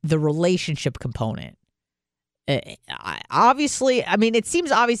the relationship component. Obviously, I mean, it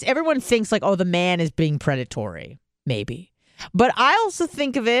seems obvious. Everyone thinks like, oh, the man is being predatory, maybe. But I also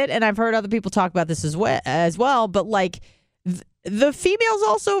think of it, and I've heard other people talk about this as well, but like, the female's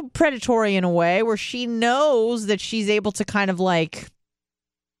also predatory in a way where she knows that she's able to kind of like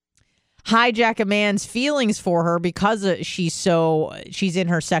hijack a man's feelings for her because she's in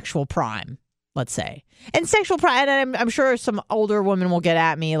her sexual prime, let's say. And sexual prime, and I'm sure some older women will get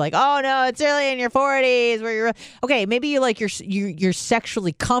at me like, oh no, it's early in your 40s where you're okay. Maybe you're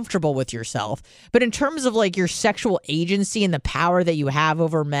sexually comfortable with yourself, but in terms of like your sexual agency and the power that you have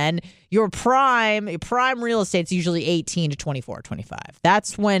over men, your prime real estate's usually 18 to 24, 25.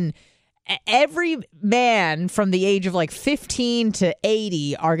 That's when every man from the age of like 15 to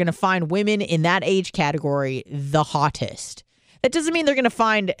 80 are going to find women in that age category the hottest. That doesn't mean they're going to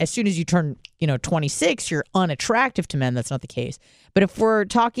find as soon as you turn, 26, you're unattractive to men. That's not the case. But if we're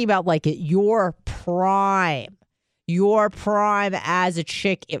talking about like your prime as a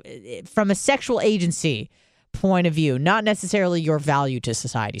chick from a sexual agency point of view, not necessarily your value to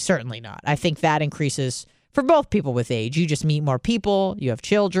society. Certainly not. I think that increases for both people with age. You just meet more people. You have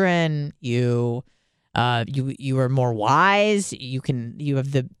children. You are more wise. You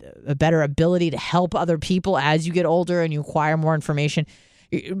have a better ability to help other people as you get older and you acquire more information.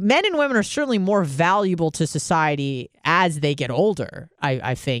 Men and women are certainly more valuable to society as they get older,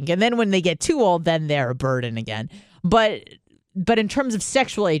 I think. And then when they get too old, then they're a burden again. But in terms of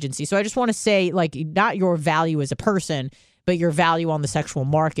sexual agency, so I just want to say, like, not your value as a person, but your value on the sexual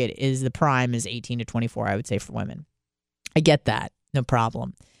market is the prime is 18 to 24, I would say, for women. I get that. No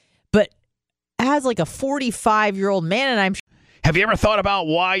problem. But as like a 45-year-old man, and Have you ever thought about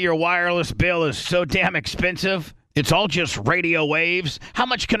why your wireless bill is so damn expensive? It's all just radio waves. How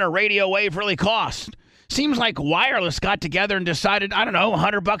much can a radio wave really cost? Seems like wireless got together and decided, I don't know,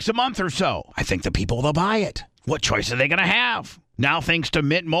 $100 a month or so. I think the people will buy it. What choice are they going to have? Now, thanks to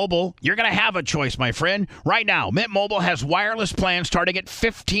Mint Mobile, you're going to have a choice, my friend. Right now, Mint Mobile has wireless plans starting at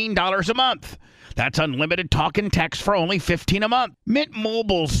 $15 a month. That's unlimited talk and text for only $15 a month. Mint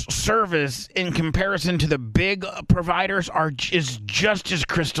Mobile's service, in comparison to the big providers, is just as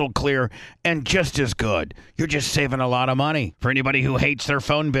crystal clear and just as good. You're just saving a lot of money. For anybody who hates their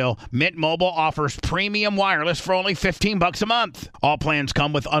phone bill, Mint Mobile offers premium wireless for only $15 a month. All plans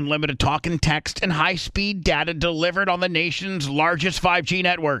come with unlimited talk and text and high-speed data delivered on the nation's largest 5G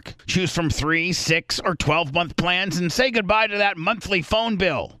network. Choose from 3, 6, or 12-month plans and say goodbye to that monthly phone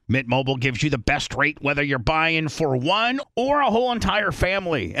bill. Mint Mobile gives you the best rate whether you're buying for one or a whole entire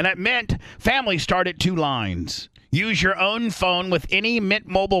family. And at Mint, families start at 2 lines. Use your own phone with any Mint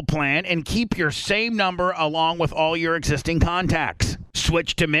Mobile plan and keep your same number along with all your existing contacts.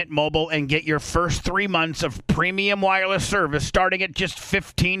 Switch to Mint Mobile and get your first 3 months of premium wireless service starting at just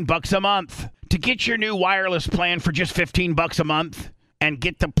 $15 a month. To get your new wireless plan for just $15 a month, and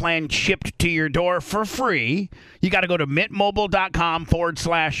get the plan shipped to your door for free, you got to go to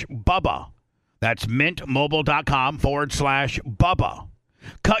mintmobile.com/Bubba. That's mintmobile.com/Bubba.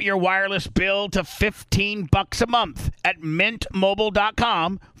 Cut your wireless bill to $15 a month at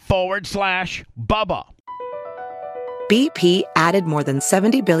mintmobile.com/Bubba. BP added more than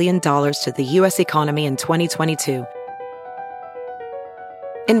 $70 billion to the U.S. economy in 2022.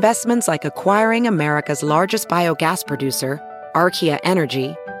 Investments like acquiring America's largest biogas producer, Archaea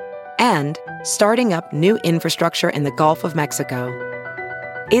Energy, and starting up new infrastructure in the Gulf of Mexico.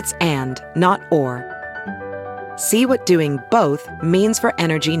 It's and, not or. See what doing both means for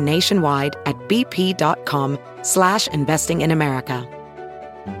energy nationwide at bp.com/investing in America.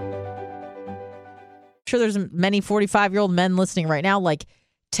 I'm sure there's many 45-year-old men listening right now, like,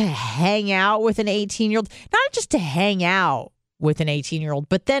 to hang out with an 18-year-old, not just to hang out with an 18-year-old,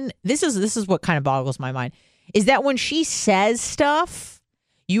 but then this is what kind of boggles my mind. Is that when she says stuff,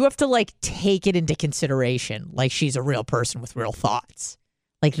 you have to, like, take it into consideration, like she's a real person with real thoughts.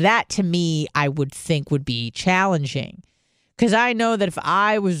 Like, that, to me, I would think would be challenging. Because I know that if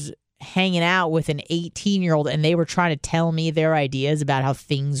I was hanging out with an 18-year-old and they were trying to tell me their ideas about how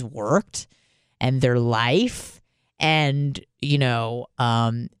things worked and their life and, you know,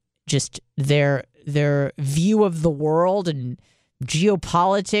 just their view of the world and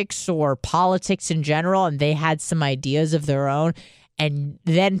geopolitics or politics in general, and they had some ideas of their own, and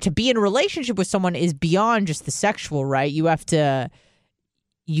then to be in a relationship with someone is beyond just the sexual, right? You have to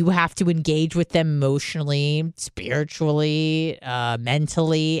engage with them emotionally, spiritually,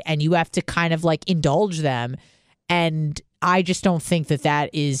 mentally, and you have to kind of like indulge them. And I just don't think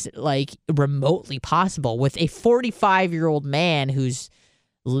that is like remotely possible with a 45-year-old man who's,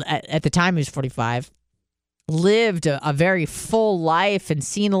 at the time he was 45, lived a very full life and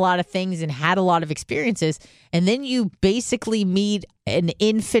seen a lot of things and had a lot of experiences. And then you basically meet an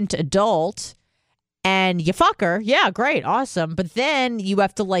infant adult and you fuck her. Yeah, great. Awesome. But then you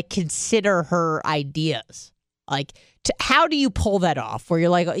have to like consider her ideas. Like, how do you pull that off where you're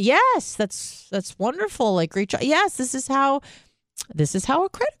like, yes, that's wonderful. Like, great job. Yes, this is how a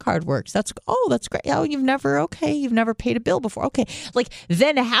credit card works. That's great. Oh, you've never paid a bill before. Okay. Like,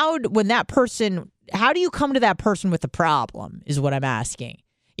 then how do you come to that person with a problem is what I'm asking.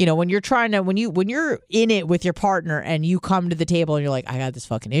 You know, when you're in it with your partner and you come to the table and you're like, I got this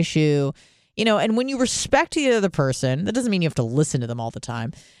fucking issue, you know, and when you respect the other person, that doesn't mean you have to listen to them all the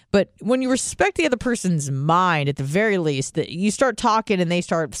time. But when you respect the other person's mind, at the very least, that you start talking and they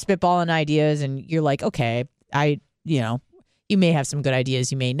start spitballing ideas and you're like, okay, you may have some good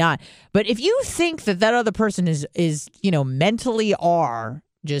ideas, you may not. But if you think that other person is mentally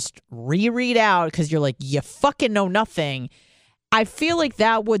just reread out because you're like, you fucking know nothing, I feel like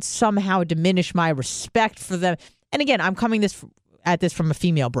that would somehow diminish my respect for them. And again, I'm coming at this from a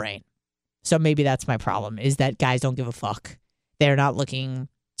female brain. So maybe that's my problem, is that guys don't give a fuck. They're not looking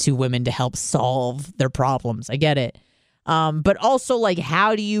to women to help solve their problems. I get it. But also, like,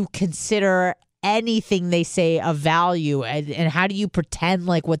 how do you consider anything they say of value, and how do you pretend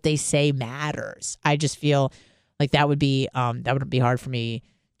like what they say matters? I just feel Like that would be hard for me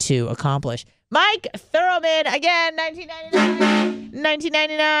to accomplish. Mike Thurman, again,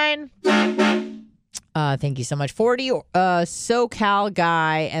 1999. Thank you so much. 40 SoCal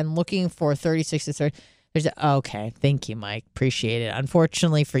guy and looking for 36 to 30. Okay. Thank you, Mike. Appreciate it.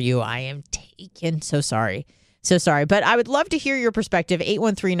 Unfortunately for you, I am taken. So sorry. But I would love to hear your perspective.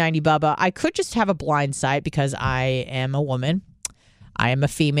 813-90 Bubba. I could just have a blind side because I am a woman. I am a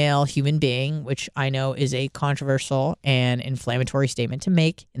female human being, which I know is a controversial and inflammatory statement to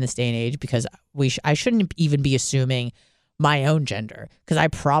make in this day and age because I shouldn't even be assuming my own gender because I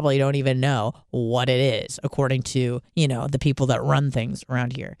probably don't even know what it is according to, the people that run things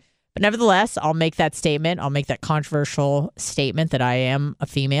around here. But nevertheless, I'll make that statement. I'll make that controversial statement that I am a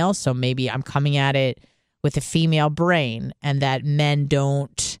female. So maybe I'm coming at it with a female brain and that men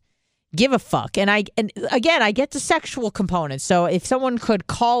don't give a fuck. And again, I get the sexual component. So if someone could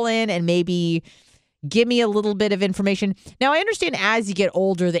call in and maybe give me a little bit of information. Now, I understand as you get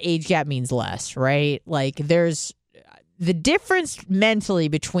older, the age gap means less, right? Like there's the difference mentally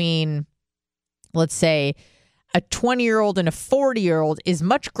between, let's say, a 20-year-old and a 40-year-old is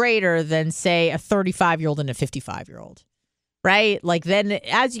much greater than, say, a 35-year-old and a 55-year-old, right? Like then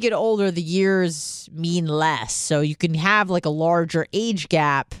as you get older, the years mean less. So you can have like a larger age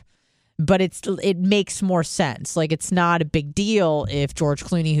gap, but it makes more sense. Like it's not a big deal if George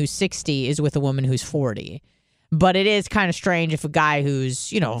Clooney, who's 60, is with a woman who's 40. But it is kind of strange if a guy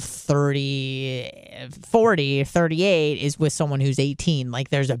who's, 30, 40, 38 is with someone who's 18. Like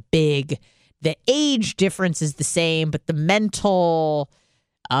there's the age difference is the same, but the mental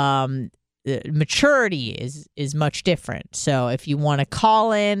maturity is much different. So if you want to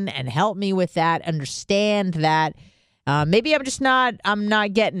call in and help me with that, understand that maybe I'm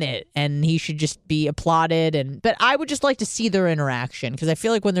not getting it and he should just be applauded. But I would just like to see their interaction because I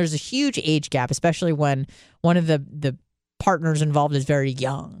feel like when there's a huge age gap, especially when one of the partners involved is very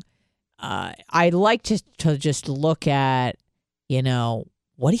young, I like to just look at,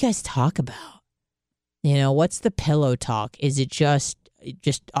 what do you guys talk about? What's the pillow talk? Is it just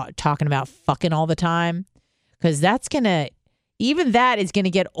talking about fucking all the time? Because even that is going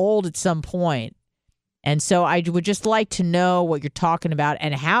to get old at some point. And so I would just like to know what you're talking about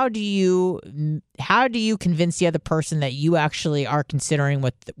and how do you convince the other person that you actually are considering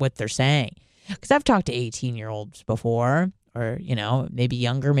what they're saying? Because I've talked to 18-year-olds before or, maybe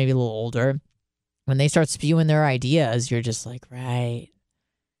younger, maybe a little older. When they start spewing their ideas, you're just like, right,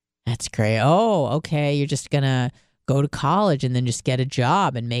 that's great. Oh, okay, you're just going to go to college and then just get a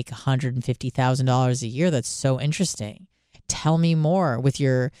job and make $150,000 a year. That's so interesting. Tell me more with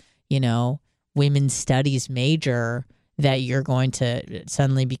your, women's studies major that you're going to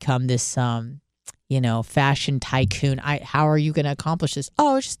suddenly become this, fashion tycoon. How are you going to accomplish this?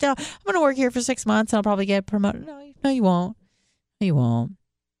 Oh, it's just I'm going to work here for 6 months and I'll probably get promoted. No, you won't. No, you won't.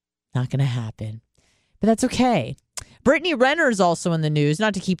 Not going to happen. But that's okay. Brittany Renner is also in the news.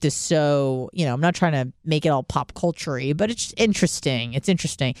 Not to keep this so, I'm not trying to make it all pop culture-y, but it's interesting. It's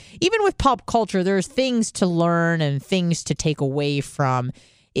interesting. Even with pop culture, there's things to learn and things to take away from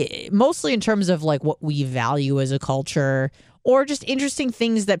mostly in terms of like what we value as a culture or just interesting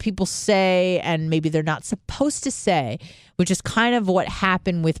things that people say and maybe they're not supposed to say, which is kind of what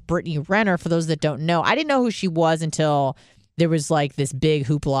happened with Brittany Renner. For those that don't know, I didn't know who she was until there was like this big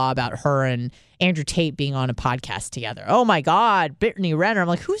hoopla about her and Andrew Tate being on a podcast together. Oh my God, Brittany Renner. I'm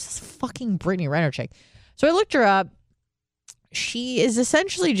like, who's this fucking Brittany Renner chick? So I looked her up. She is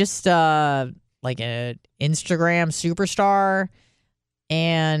essentially just like an Instagram superstar.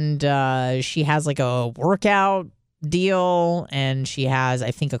 And she has like a workout deal and she has,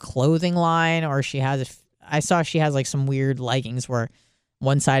 I think, a clothing line or I saw she has like some weird leggings where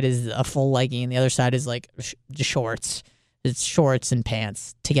one side is a full legging and the other side is like shorts. It's shorts and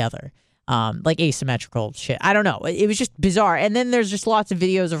pants together. Like asymmetrical shit. I don't know. It was just bizarre. And then there's just lots of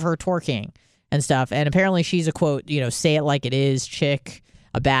videos of her twerking and stuff. And apparently she's a quote, say it like it is chick,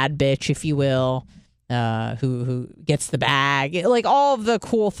 a bad bitch, if you will. Who gets the bag, like all of the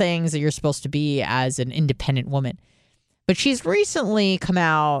cool things that you're supposed to be as an independent woman. But she's recently come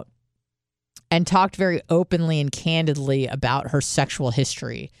out and talked very openly and candidly about her sexual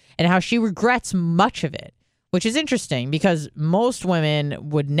history and how she regrets much of it, which is interesting because most women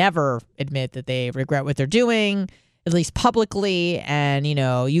would never admit that they regret what they're doing, at least publicly. And,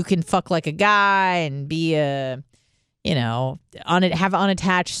 you can fuck like a guy and be have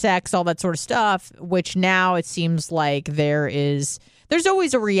unattached sex, all that sort of stuff, which now it seems like there's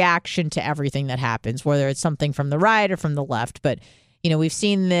always a reaction to everything that happens, whether it's something from the right or from the left. But, we've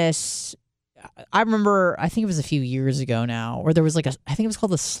seen this. I remember, I think it was a few years ago now, where there was I think it was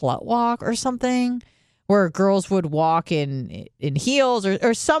called the slut walk or something, where girls would walk in heels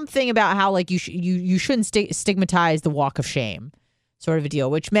or something about how like you shouldn't stigmatize the walk of shame sort of a deal,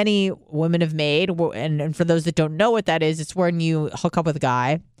 which many women have made. And for those that don't know what that is, it's when you hook up with a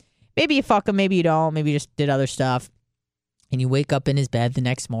guy. Maybe you fuck him, maybe you don't, maybe you just did other stuff. And you wake up in his bed the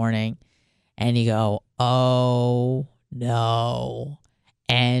next morning and you go, oh no.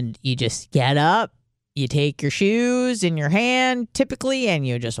 And you just get up, you take your shoes in your hand typically, and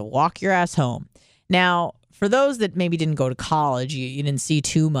you just walk your ass home. Now, for those that maybe didn't go to college, you didn't see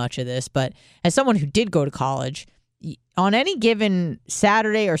too much of this, but as someone who did go to college, on any given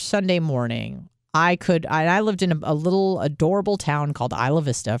Saturday or Sunday morning, I lived in a little adorable town called Isla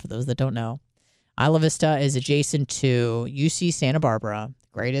Vista, for those that don't know. Isla Vista is adjacent to UC Santa Barbara,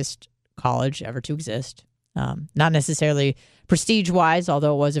 greatest college ever to exist. Not necessarily prestige-wise,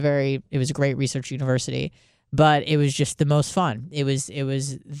 although it was a great research university. But it was just the most fun. It was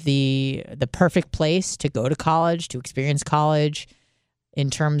the perfect place to go to college, to experience college in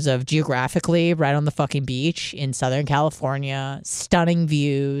terms of geographically, right on the fucking beach in Southern California, stunning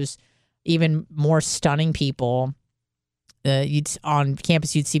views, even more stunning people. On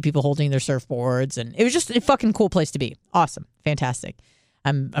campus, you'd see people holding their surfboards, and it was just a fucking cool place to be. Awesome, fantastic.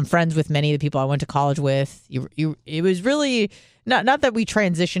 I'm friends with many of the people I went to college with. It was really not that we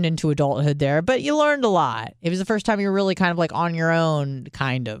transitioned into adulthood there, but you learned a lot. It was the first time you were really kind of like on your own,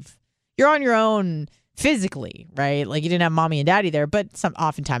 kind of. You're on your own physically, right? Like you didn't have mommy and daddy there, but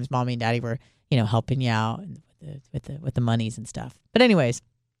oftentimes mommy and daddy were, helping you out with the monies and stuff. But anyways,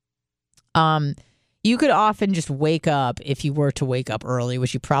 you could often just wake up if you were to wake up early,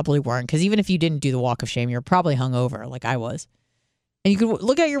 which you probably weren't, because even if you didn't do the walk of shame, you're probably hungover like I was. And you could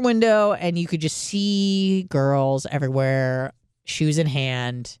look out your window and you could just see girls everywhere, shoes in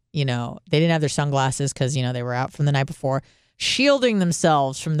hand. They didn't have their sunglasses because, they were out from the night before, shielding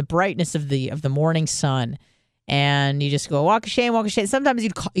themselves from the brightness of the morning sun. And you just go, walk of shame, walk of shame. Sometimes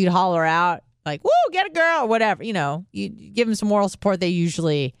you'd holler out like, woo, get a girl, or whatever. You give them some moral support. They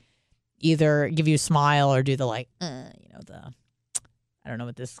usually either give you a smile or do the like, I don't know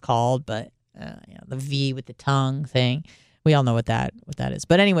what this is called, but the V with the tongue thing. We all know what that is.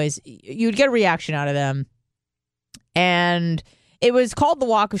 But anyways, you'd get a reaction out of them. And it was called the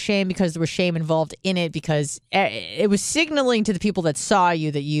walk of shame because there was shame involved in it, because it was signaling to the people that saw you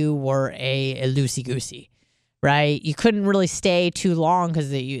that you were a loosey-goosey, right? You couldn't really stay too long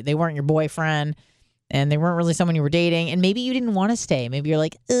because they weren't your boyfriend and they weren't really someone you were dating. And maybe you didn't want to stay. Maybe you're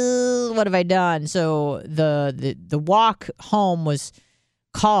like, what have I done? So the walk home was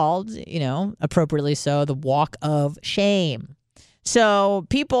called, appropriately so, the walk of shame. So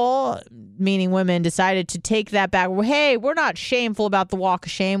people, meaning women, decided to take that back. Well, hey, we're not shameful about the walk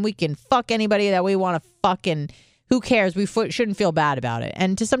of shame. We can fuck anybody that we want to fuck, and who cares? We shouldn't feel bad about it.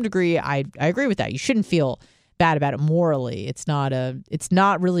 And to some degree, I agree with that. You shouldn't feel bad about it morally. It's not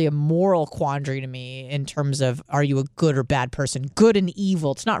really a moral quandary to me in terms of, are you a good or bad person? Good and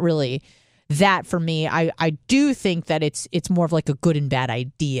evil. It's not really that for me. I do think that it's more of like a good and bad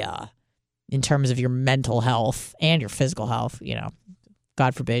idea in terms of your mental health and your physical health.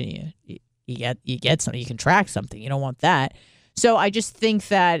 God forbid you get something, you contract something. You don't want that. So I just think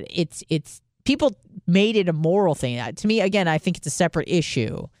that it's people made it a moral thing. To me, again, I think it's a separate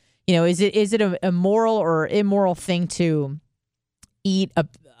issue. Is it a moral or immoral thing to eat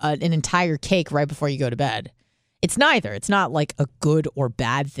an entire cake right before you go to bed? It's neither. It's not like a good or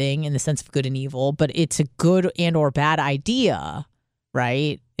bad thing in the sense of good and evil, but it's a good and or bad idea,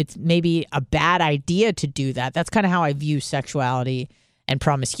 right? It's maybe a bad idea to do that. That's kind of how I view sexuality and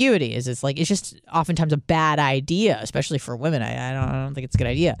promiscuity. It's just oftentimes a bad idea, especially for women. I don't think it's a good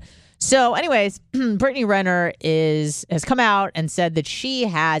idea. So anyways, Brittany Renner has come out and said that she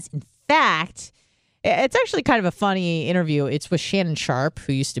has, in fact, it's actually kind of a funny interview. It's with Shannon Sharpe,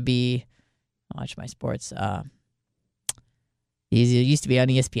 who used to be, watch my sports, he used to be on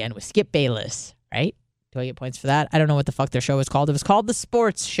ESPN with Skip Bayless, right? Do I get points for that? I don't know what the fuck their show was called. It was called The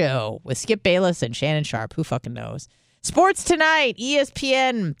Sports Show with Skip Bayless and Shannon Sharpe. Who fucking knows? Sports Tonight,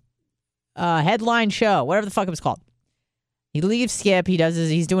 ESPN headline show, whatever the fuck it was called. He leaves Skip.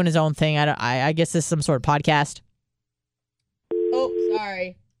 He's doing his own thing. I guess this is some sort of podcast.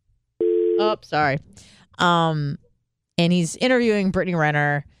 Oh, sorry. And he's interviewing Brittany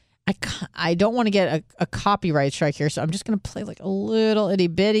Renner. I don't want to get a copyright strike here, so I'm just going to play like a little itty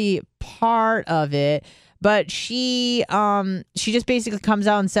bitty part of it. But she just basically comes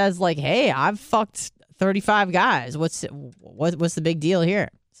out and says like, "Hey, I've fucked 35 guys. What's the big deal here?"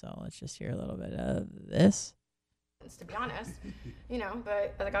 So let's just hear a little bit of this. To be honest,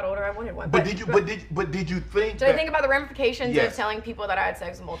 but as I got older, I wanted one. Did you think? Did I think about the ramifications of telling people that I had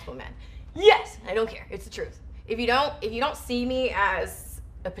sex with multiple men? Yes, I don't care. It's the truth. If you don't see me as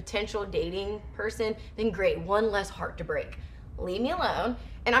a potential dating person, then great, one less heart to break. Leave me alone,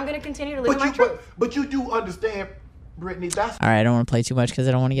 and I'm going to continue to live my truth. But you do understand, Brittany, that's... All right, I don't want to play too much because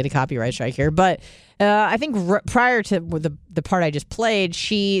I don't want to get a copyright strike here. But I think prior to the part I just played,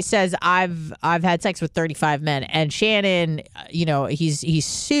 she says, I've had sex with 35 men. And Shannon, he's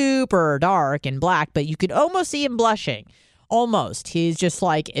super dark and black, but you could almost see him blushing. Almost. He's just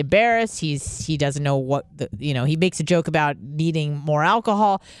like embarrassed. He doesn't know what, he makes a joke about needing more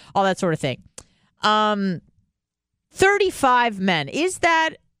alcohol, all that sort of thing. 35 men. Is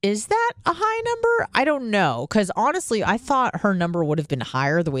that a high number? I don't know. Because honestly, I thought her number would have been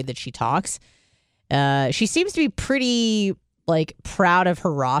higher the way that she talks. She seems to be pretty, proud of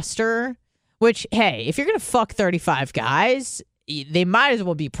her roster. Which, hey, if you're going to fuck 35 guys, they might as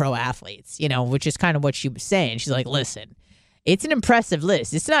well be pro athletes, which is kind of what she was saying. She's like, listen, it's an impressive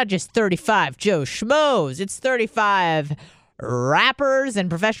list. It's not just 35 Joe Schmoes. It's 35 rappers and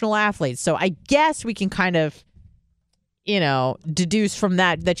professional athletes. So I guess we can kind of deduce from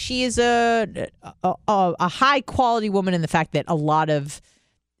that she is a high quality woman in the fact that a lot of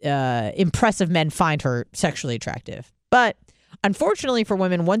impressive men find her sexually attractive. But unfortunately for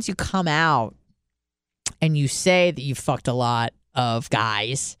women, once you come out and you say that you've fucked a lot of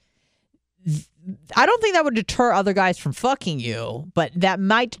guys, I don't think that would deter other guys from fucking you, but that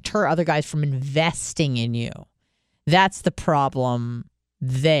might deter other guys from investing in you. That's the problem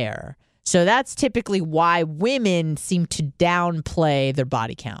there. So that's typically why women seem to downplay their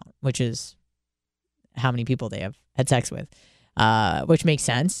body count, which is how many people they have had sex with, which makes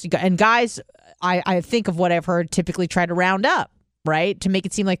sense. And guys, I think of what I've heard, typically try to round up, right? To make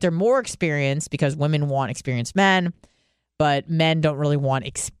it seem like they're more experienced because women want experienced men, but men don't really want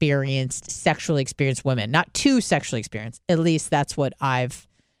sexually experienced women. Not too sexually experienced. At least that's what I've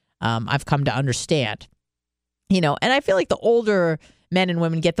come to understand. And I feel like the older men and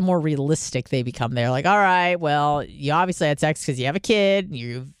women get, the more realistic they become. They're like, all right, well, you obviously had sex because you have a kid,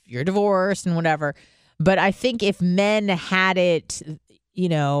 you're divorced and whatever. But I think if men had it,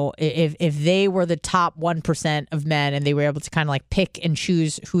 if they were the top 1% of men and they were able to kind of pick and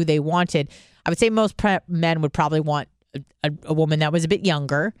choose who they wanted, I would say most men would probably want a woman that was a bit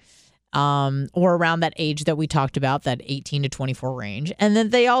younger, or around that age that we talked about, that 18 to 24 range. And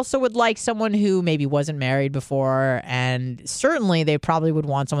then they also would like someone who maybe wasn't married before. And certainly they probably would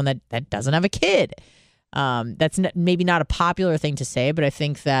want someone that doesn't have a kid. That's maybe not a popular thing to say, but I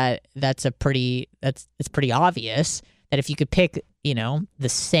think that it's pretty obvious that if you could pick, the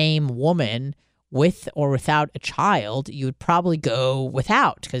same woman with or without a child, you would probably go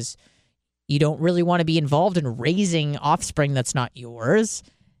without, because you don't really want to be involved in raising offspring that's not yours.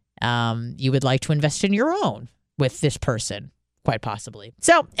 You would like to invest in your own with this person, quite possibly.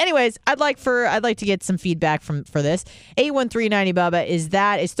 So, anyways, I'd like to get some feedback for this. 81390 Bubba, is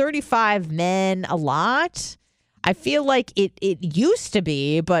 35 men a lot? I feel like it used to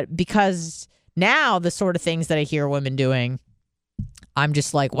be, but because now the sort of things that I hear women doing, I'm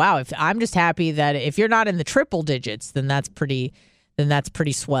just like, wow. I'm just happy that if you're not in the triple digits, then that's pretty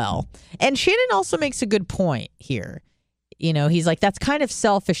swell. And Shannon also makes a good point here. He's like, that's kind of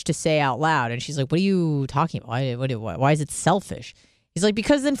selfish to say out loud. And she's like, what are you talking about? Why is it selfish? He's like,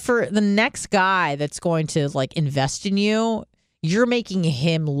 because then for the next guy that's going to invest in you, you're making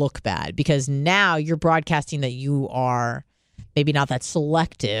him look bad, because now you're broadcasting that you are maybe not that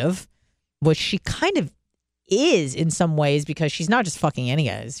selective, which she kind of is in some ways, because she's not just fucking any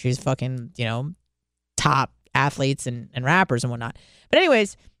guys. She's fucking, top athletes and rappers and whatnot. But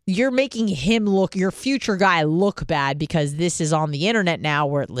anyways, you're making him your future guy look bad, because this is on the internet now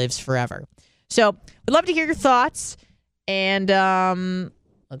where it lives forever. So we'd love to hear your thoughts. And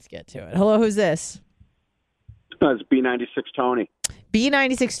let's get to it. Hello, who's this? It's B96 Tony.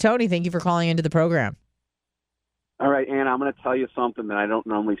 B96 Tony, thank you for calling into the program. All right, Anna, I'm going to tell you something that I don't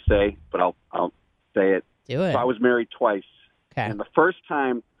normally say, but I'll say it. Do it. So I was married twice. Okay. And the first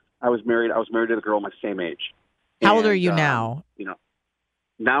time I was married to a girl my same age. How old are you now?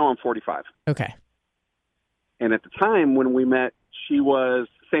 Now I'm 45. Okay. And at the time when we met, she was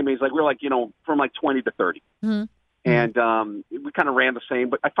the same age. We were from 20 to 30. Mm-hmm. And we kind of ran the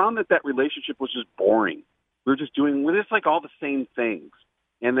same. But I found that relationship was just boring. We were just doing all the same things.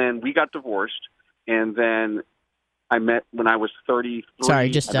 And then we got divorced. And then I met when I was 33.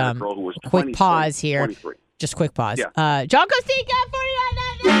 Sorry, just a girl who was quick pause here. 23. Just quick pause. Yeah. John Costica,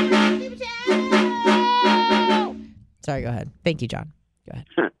 49. Sorry, go ahead. Thank you, John. Go ahead.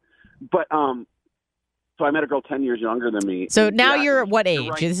 But so I met a girl 10 years younger than me. So now you're at what age?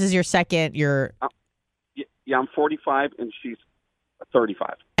 Right. This is your second. Yeah, I'm 45, and she's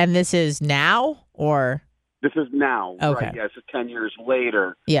 35. And this is now, or? This is now. Okay. Right? Yeah, this is 10 years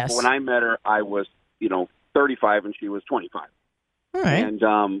later. Yes. But when I met her, I was, 35 and she was 25. All right.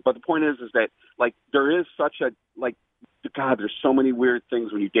 And but the point is that like there is such a like God, there's so many weird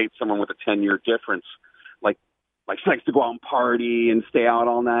things when you date someone with a 10-year difference. Like she likes to go out and party and stay out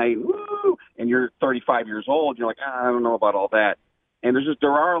all night, woo! And you're 35 years old. You're like, I don't know about all that. And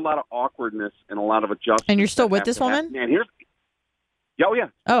there are a lot of awkwardness and a lot of adjustments. And you're still with this woman? And yeah.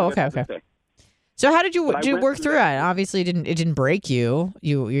 Oh, okay. So how did you work through it? Obviously, it didn't break you.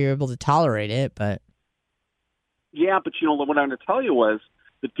 You were able to tolerate it, but yeah. But what I'm going to tell you was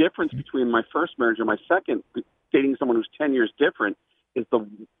the difference between my first marriage and my second, dating someone who's 10 years different, is the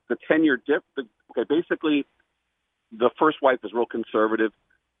 10-year difference. Okay, basically, the first wife was real conservative.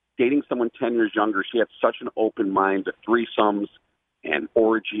 Dating someone 10 years younger, she had such an open mind to threesomes and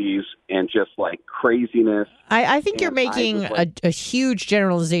orgies and just like craziness. I think you're making a huge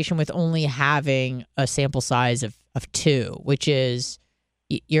generalization with only having a sample size of 2, which is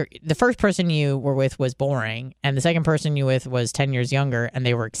the first person you were with was boring and the second person you were with was 10 years younger and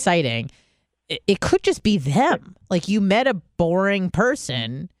they were exciting. It could just be them. Like you met a boring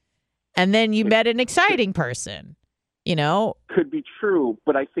person and then you met an exciting person. Could be true,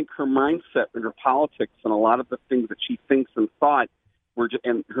 but I think her mindset and her politics and a lot of the things that she thinks and thought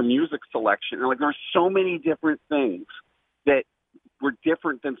and her music selection, and like there's so many different things that were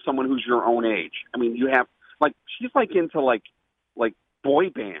different than someone who's your own age. I mean, you have like she's like into like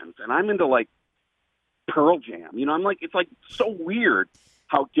boy bands, and I'm into like Pearl Jam. I'm like it's like so weird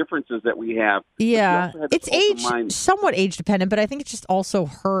how differences that we have. Yeah, it's somewhat age dependent, but I think it's just also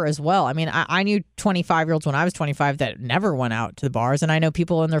her as well. I mean, I knew 25-year-olds when I was 25 that never went out to the bars, and I know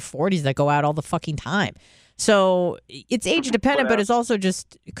people in their 40s that go out all the fucking time. So it's age dependent, but it's also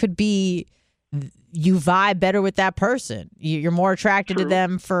just it could be you vibe better with that person. You're more attracted to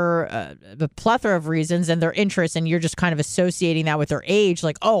them for a plethora of reasons and their interests, and you're just kind of associating that with their age.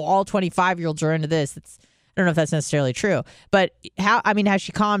 Like, oh, all 25-year-olds are into this. I don't know if that's necessarily true, but has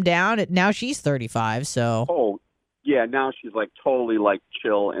she calmed down? Now she's 35, so. Oh, yeah. Now she's like totally like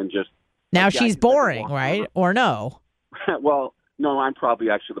chill and just. Now she's boring, right? Or no? Well, no, I'm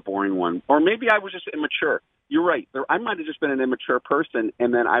probably actually the boring one, or maybe I was just immature. You're right. I might have just been an immature person,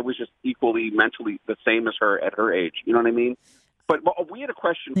 and then I was just equally mentally the same as her at her age. You know what I mean? But we had a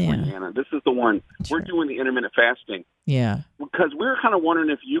question for you, Anna. This is the one. Sure. We're doing the intermittent fasting. Yeah. Because we were kind of wondering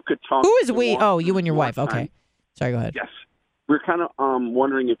if you could talk. Who is we? Oh, you and your wife. Okay. Sorry, go ahead. Yes. We're kind of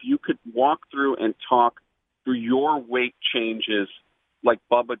wondering if you could walk through and talk through your weight changes like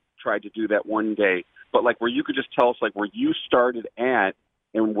Bubba tried to do that one day, but like where you could just tell us like where you started at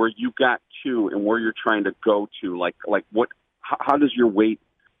and where you got to and where you're trying to go to. Like what, how does your weight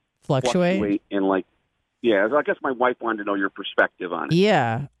fluctuate and like, yeah, I guess my wife wanted to know your perspective on it.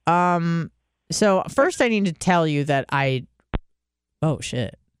 Yeah. So first I need to tell you that oh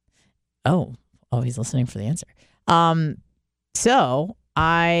shit. Oh, he's listening for the answer. So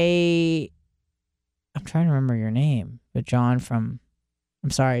I'm trying to remember your name, but John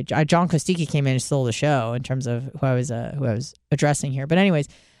Kostiki came in and stole the show in terms of who I was addressing here. But anyways,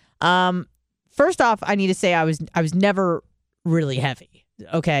 first off, I need to say I was never really heavy.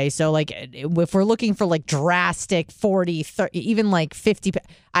 Okay, so like if we're looking for like drastic 40, 30, even like 50,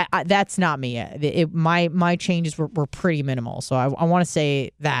 that's not me. My changes were pretty minimal. So I want to say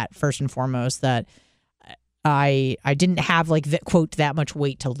that first and foremost that I didn't have like quote that much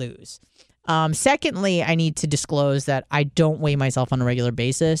weight to lose. Secondly, I need to disclose that I don't weigh myself on a regular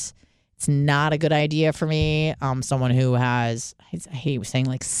basis. It's not a good idea for me. Someone who has, I hate saying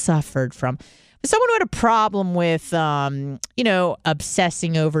like suffered from, but someone who had a problem with,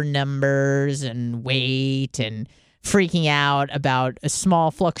 obsessing over numbers and weight and freaking out about small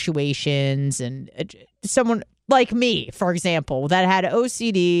fluctuations, and someone like me, for example, that had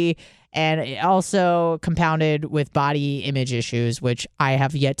OCD and also compounded with body image issues, which I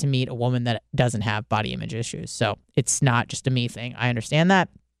have yet to meet a woman that doesn't have body image issues. So it's not just a me thing. I understand that.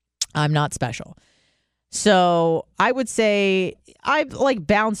 I'm not special. So I would say I've like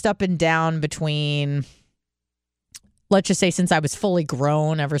bounced up and down between, let's just say since I was fully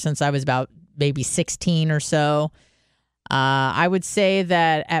grown, ever since I was about maybe 16 or so. I would say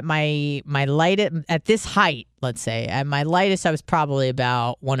that at my lightest, at this height, let's say, at my lightest, I was probably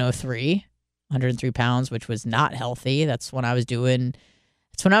about 103 pounds, which was not healthy. That's when I was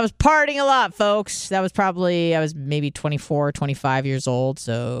partying a lot, folks. I was maybe 24, 25 years old,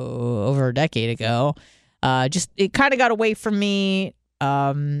 so over a decade ago. It kind of got away from me.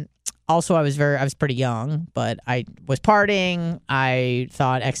 Also, I was pretty young, but I was partying. I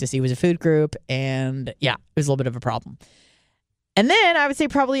thought ecstasy was a food group, and yeah, it was a little bit of a problem. And then I would say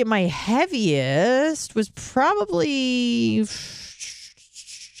probably my heaviest was probably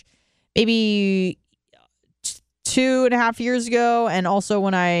maybe 2.5 years ago. And also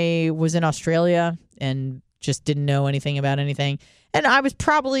when I was in Australia and just didn't know anything about anything. And I was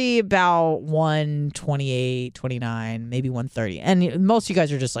probably about 128, 29, maybe 130. And most of you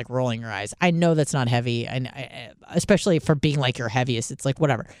guys are just like rolling your eyes. I know that's not heavy. And especially for being like your heaviest, it's like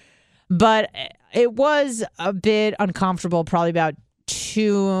whatever. But it was a bit uncomfortable probably about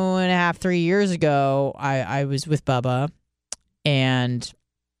 2.5, 3 years ago. I was with Bubba and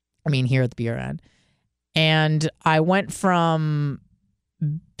here at the beer end. And I went from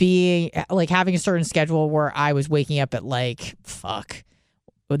being like having a certain schedule where I was waking up at like,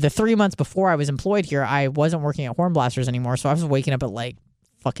 the 3 months before I was employed here, I wasn't working at Horn Blasters anymore. So I was waking up at like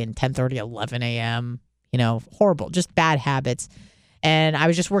fucking 10:30, 11 a.m., horrible, just bad habits. And I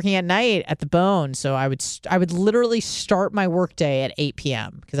was just working at night at the Bone. So I would literally start my workday at 8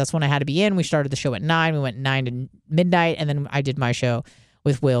 p.m. because that's when I had to be in. We started the show at 9. We went 9 to midnight. And then I did my show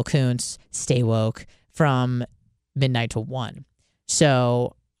with Will Kuntz, Stay Woke, from midnight to 1.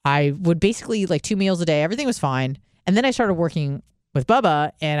 So I would basically like 2 meals a day. Everything was fine. And then I started working with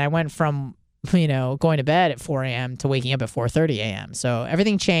Bubba and I went from, going to bed at 4 a.m. to waking up at 4:30 a.m. So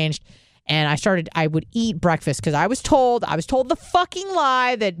everything changed. And I would eat breakfast because I was told the fucking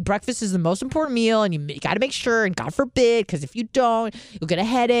lie that breakfast is the most important meal and you got to make sure, and God forbid, because if you don't, you'll get a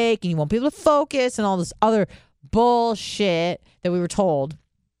headache and you won't be able to focus and all this other bullshit that we were told.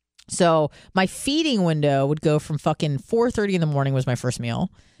 So my feeding window would go from fucking 4:30 in the morning was my first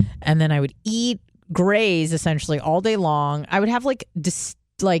meal. And then I would eat graze essentially all day long. I would have like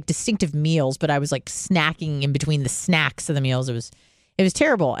distinctive meals, but I was like snacking in between the snacks of the meals. It was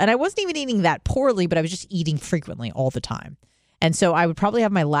terrible. And I wasn't even eating that poorly, but I was just eating frequently all the time. And so I would probably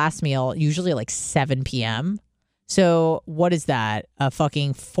have my last meal usually at like 7 p.m. So what is that? A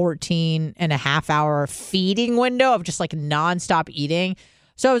fucking 14.5-hour feeding window of just like nonstop eating.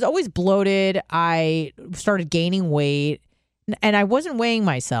 So I was always bloated. I started gaining weight and I wasn't weighing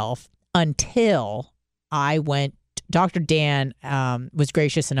myself until I went. Dr. Dan was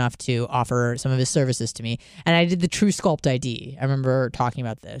gracious enough to offer some of his services to me. And I did the True Sculpt ID. I remember talking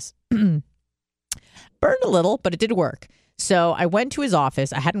about this. Burned a little, but it did work. So I went to his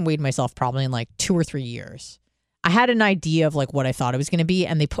office. I hadn't weighed myself probably in like 2 or 3 years. I had an idea of like what I thought it was going to be.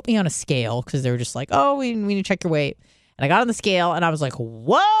 And they put me on a scale because they were just like, oh, we need to check your weight. And I got on the scale and I was like,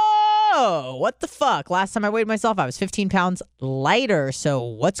 whoa, what the fuck? Last time I weighed myself, I was 15 pounds lighter. So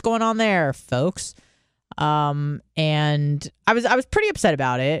what's going on there, folks? And I was pretty upset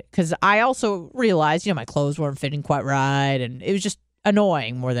about it because I also realized, my clothes weren't fitting quite right. And it was just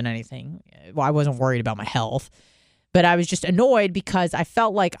annoying more than anything. Well, I wasn't worried about my health, but I was just annoyed because I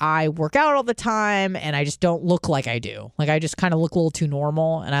felt like I work out all the time and I just don't look like I do. Like I just kind of look a little too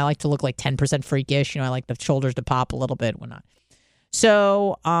normal and I like to look like 10% freakish. I like the shoulders to pop a little bit, whatnot.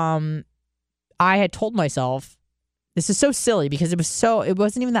 So, I had told myself, this is so silly because it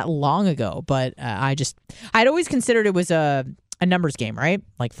wasn't even that long ago, but I'd always considered it was a numbers game, right?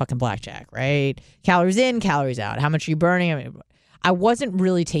 Like fucking blackjack, right? Calories in, calories out. How much are you burning? I wasn't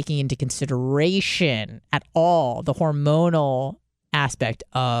really taking into consideration at all the hormonal aspect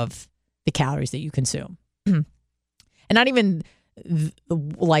of the calories that you consume. And not even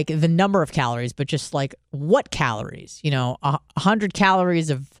like the number of calories, but just like what calories. 100 calories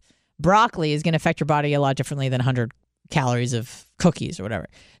of broccoli is going to affect your body a lot differently than 100 calories of cookies or whatever.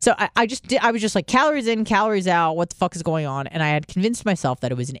 So I was just like calories in, calories out. What the fuck is going on? And I had convinced myself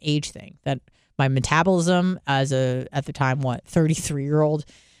that it was an age thing, that my metabolism at the time, 33-year-old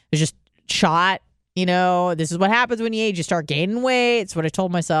was just shot. This is what happens when you age. You start gaining weight. It's what I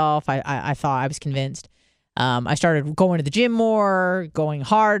told myself. I thought, I was convinced. I started going to the gym more, going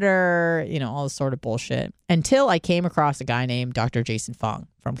harder, all this sort of bullshit, until I came across a guy named Dr. Jason Fung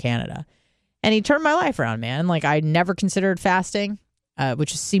from Canada. And he turned my life around, man. Like I never considered fasting,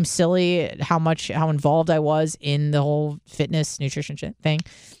 which seems silly how involved I was in the whole fitness, nutrition shit thing.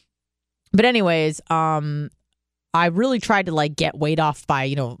 But anyways, I really tried to like get weight off by,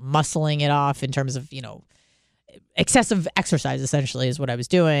 muscling it off in terms of, excessive exercise essentially is what I was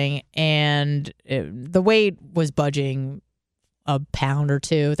doing. And the weight was budging a pound or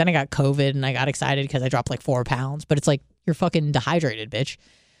two. Then I got COVID and I got excited because I dropped like 4 pounds, but it's like, you're fucking dehydrated, bitch.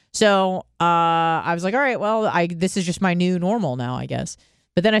 So I was like, all right, well, this is just my new normal now, I guess.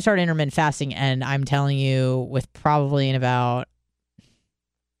 But then I started intermittent fasting, and I'm telling you, with probably in about,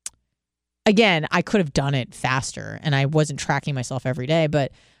 again, I could have done it faster, and I wasn't tracking myself every day,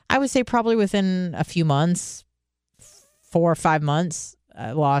 but I would say probably within a few months, 4 or 5 months,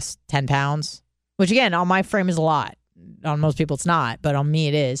 I lost 10 pounds, which again, on my frame is a lot. On most people, it's not, but on me,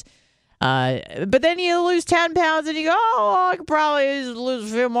 it is. But then you lose 10 pounds and you go, oh, I could probably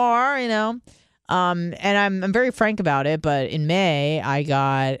lose a few more, And I'm very frank about it. But in May, I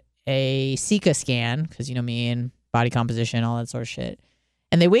got a Sika scan because you know me and body composition, all that sort of shit.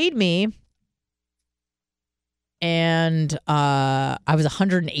 And they weighed me. And I was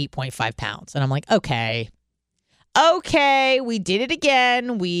 108.5 pounds. And I'm like, okay, we did it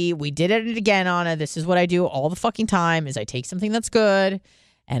again. We did it again, Anna. This is what I do all the fucking time is I take something that's good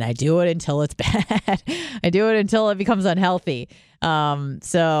and I do it until it's bad. I do it until it becomes unhealthy.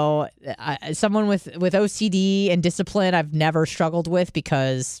 So someone with OCD and discipline I've never struggled with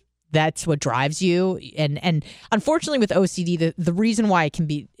because that's what drives you. And unfortunately with OCD, the reason why it can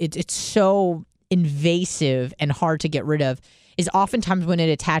be, it's so invasive and hard to get rid of is oftentimes when it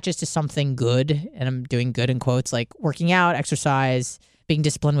attaches to something good, and I'm doing good in quotes, like working out, exercise, being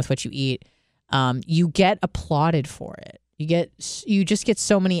disciplined with what you eat, you get applauded for it. You just get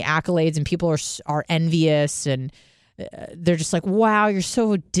so many accolades, and people are envious, and they're just like, wow, you're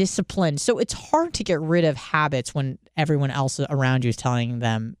so disciplined. So it's hard to get rid of habits when everyone else around you is telling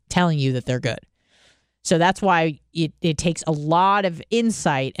you that they're good. So that's why it takes a lot of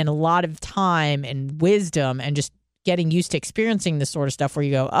insight and a lot of time and wisdom and just getting used to experiencing this sort of stuff where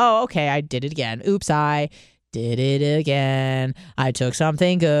you go, oh, okay, I did it again. Oops, I did it again. I took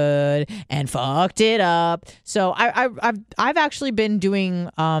something good and fucked it up. So I've actually been doing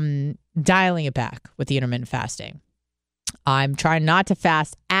dialing it back with the intermittent fasting. I'm trying not to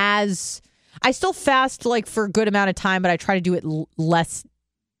fast I still fast like for a good amount of time, but I try to do it less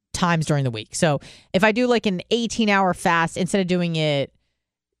times during the week. So if I do like an 18-hour fast, instead of doing it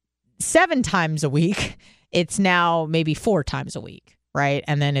 7 times a week, it's now maybe 4 times a week, right?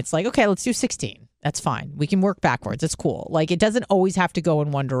 And then it's like, okay, let's do 16. That's fine. We can work backwards. It's cool. Like it doesn't always have to go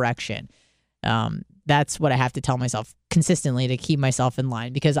in one direction. That's what I have to tell myself consistently to keep myself in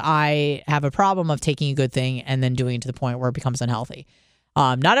line because I have a problem of taking a good thing and then doing it to the point where it becomes unhealthy.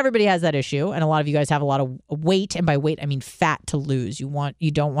 Not everybody has that issue, and a lot of you guys have a lot of weight, and by weight I mean fat to lose.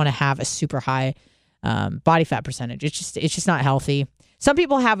 You don't want to have a super high body fat percentage. It's just not healthy. Some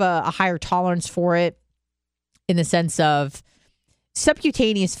people have a higher tolerance for it in the sense of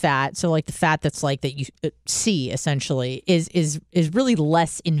subcutaneous fat, so like the fat that's like that you see essentially is really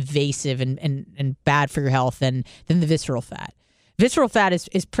less invasive and bad for your health than the visceral fat. Visceral fat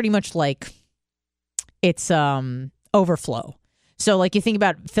is pretty much like it's overflow. So like you think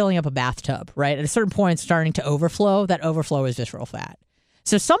about filling up a bathtub, right? At a certain point it's starting to overflow. That overflow is visceral fat.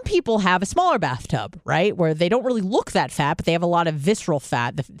 So some people have a smaller bathtub, right, where they don't really look that fat, but they have a lot of visceral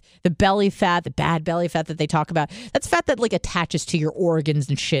fat, the belly fat, the bad belly fat that they talk about. That's fat that like attaches to your organs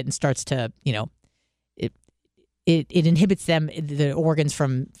and shit and starts to, it inhibits them, the organs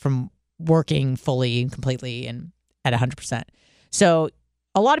from working fully and completely and at 100%. So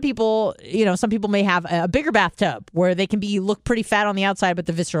a lot of people, some people may have a bigger bathtub where they can look pretty fat on the outside, but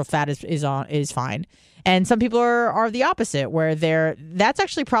the visceral fat is fine. And some people are the opposite, where that's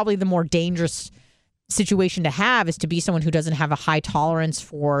actually probably the more dangerous situation to have, is to be someone who doesn't have a high tolerance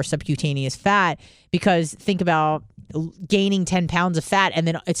for subcutaneous fat, because think about gaining 10 pounds of fat and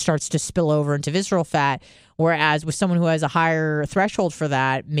then it starts to spill over into visceral fat. Whereas with someone who has a higher threshold for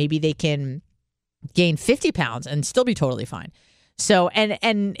that, maybe they can gain 50 pounds and still be totally fine. So,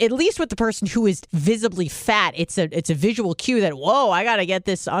 and at least with the person who is visibly fat, it's a visual cue that, whoa, I got to get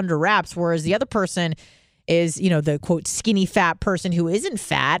this under wraps. Whereas the other person is, the quote skinny fat person who isn't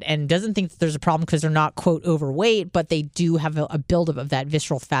fat and doesn't think that there's a problem because they're not quote overweight, but they do have a buildup of that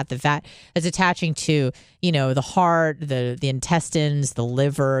visceral fat, the fat that's attaching to, the heart, the intestines, the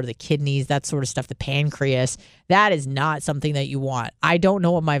liver, the kidneys, that sort of stuff, the pancreas. That is not something that you want. I don't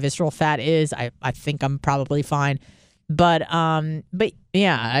know what my visceral fat is. I think I'm probably fine. But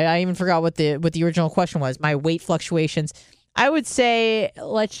yeah, I even forgot what the original question was. My weight fluctuations. I would say,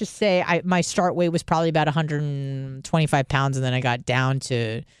 let's just say my start weight was probably about 125 pounds, and then I got down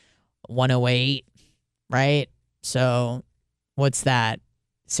to 108, right? So what's that?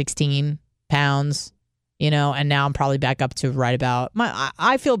 16 pounds, and now I'm probably back up to right about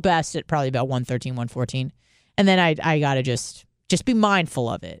I feel best at probably about 113, 114. And then I got to just be mindful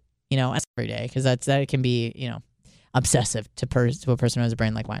of it, every day, because that can be, obsessive to a person who has a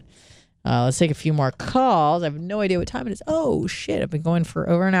brain like mine. Let's take a few more calls. I have no idea what time it is. Oh, shit. I've been going for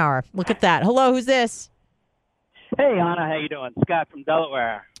over an hour. Look at that. Hello, who's this? Hey, Anna. How you doing? Scott from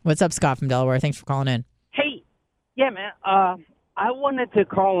Delaware. What's up, Scott from Delaware? Thanks for calling in. Hey. Yeah, man. I wanted to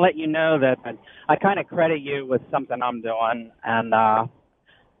call and let you know that I kind of credit you with something I'm doing. And I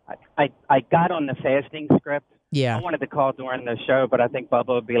got on the fasting script. Yeah. I wanted to call during the show, but I think Bubba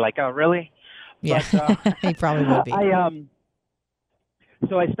would be like, oh, really? Yeah, But, he probably would be.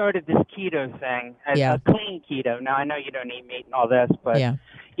 So I started this keto thing, a clean keto. Now I know you don't eat meat and all this, but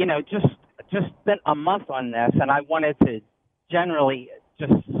just spent a month on this, and I wanted to generally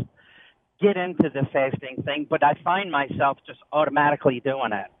just get into the fasting thing, but I find myself just automatically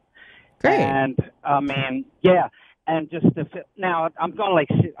doing it. Great. And and just now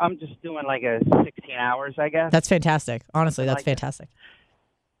I'm just doing like a 16 hours, I guess. That's fantastic. Honestly, that's fantastic.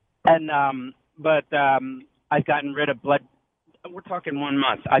 And I've gotten rid of blood. We're talking 1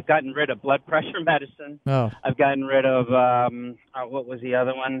 month. I've gotten rid of blood pressure medicine. Oh. I've gotten rid of what was the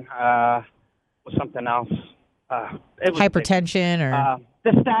other one? Was something else. It was hypertension or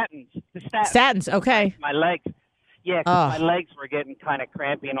the statins. Statins. Okay. My legs. Yeah, 'cause my legs were getting kind of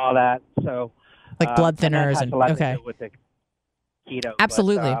crampy and all that. So like blood thinners and okay. With the keto.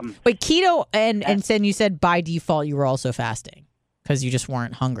 Absolutely. Wait, keto and then you said by default you were also fasting because you just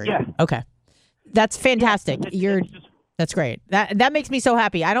weren't hungry. Yeah. Okay. That's fantastic. Yeah, that's great. That makes me so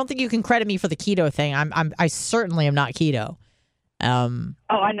happy. I don't think you can credit me for the keto thing. I certainly am not keto.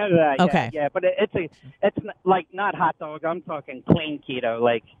 I know that. Okay. Yeah, but it's like not hot dog. I'm talking clean keto,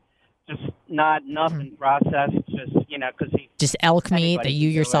 like just nothing processed. Just because just elk meat that you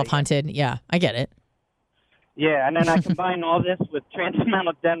yourself hunted. Yeah, I get it. Yeah, and then I combine all this with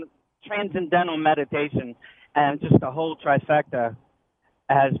transcendental meditation, and just the whole trifecta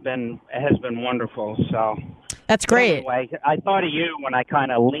has been wonderful. So that's great. Anyway, I thought of you when I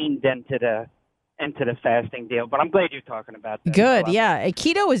kind of leaned into the fasting deal, but I'm glad you're talking about that. Good, yeah.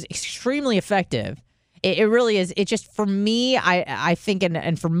 Keto is extremely effective. It really is. It just, for me, I think,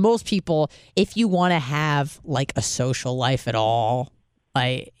 and for most people, if you want to have like a social life at all,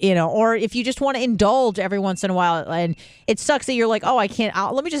 or if you just want to indulge every once in a while, and it sucks that you're like, oh, I can't.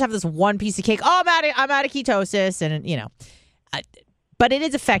 Let me just have this one piece of cake. Oh, I'm out of ketosis, and but it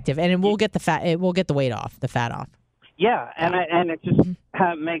is effective, and it will get the fat. It will get the weight off, the fat off. Yeah, and it just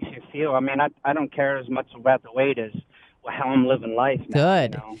how it makes you feel. I mean, I don't care as much about the weight as how I'm living life now.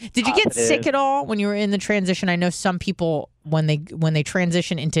 Good. Did you get sick at all when you were in the transition? I know some people when they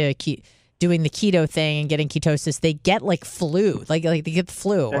transition into doing the keto thing and getting ketosis, they get like flu, like they get the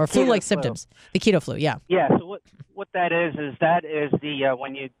flu or flu-like symptoms. The keto flu, yeah. Yeah. So what that is the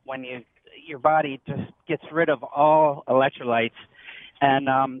when your body just gets rid of all electrolytes.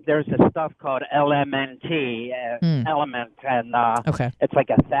 And there's this stuff called LMNT, element, and it's like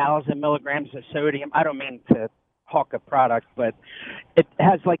 1,000 milligrams of sodium. I don't mean to hawk a product, but it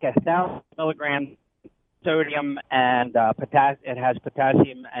has like 1,000 milligrams sodium and it has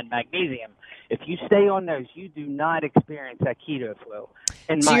potassium and magnesium. If you stay on those, you do not experience that keto flu.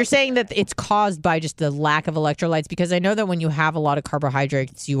 So you're saying that it's caused by just the lack of electrolytes? Because I know that when you have a lot of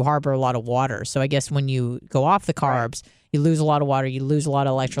carbohydrates, you harbor a lot of water. So I guess when you go off the carbs, you lose a lot of water, you lose a lot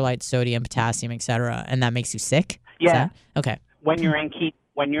of electrolytes, sodium, potassium, etc., and that makes you sick? Yeah. Okay. When you're in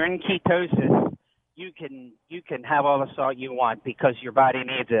ketosis, you can have all the salt you want because your body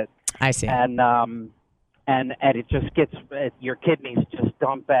needs it. I see. And it just gets your kidneys just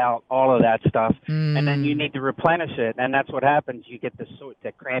dump out all of that stuff, and then you need to replenish it, and that's what happens. You get the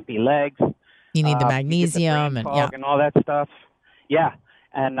crampy legs. You need the magnesium and all that stuff. Yeah,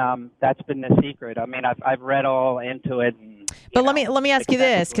 and that's been the secret. I mean, I've read all into it. But let me ask you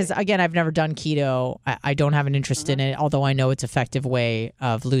this, because again, I've never done keto. I don't have an interest in it, although I know it's an effective way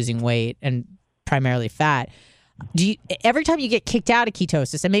of losing weight and primarily fat. Every time you get kicked out of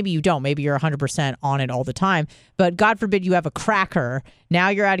ketosis, and maybe you don't, maybe you're 100% on it all the time, but God forbid you have a cracker, now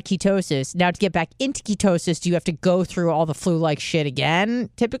you're out of ketosis. Now to get back into ketosis, do you have to go through all the flu-like shit again,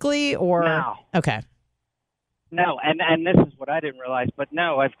 typically? Or No. Okay. No, and this is what I didn't realize, but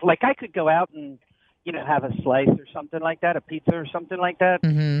no, I could go out and have a slice or something like that, a pizza or something like that,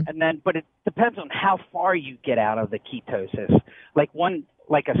 and but it depends on how far you get out of the ketosis.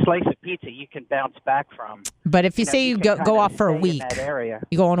 Like a slice of pizza, you can bounce back from. But if you say you go off for a week,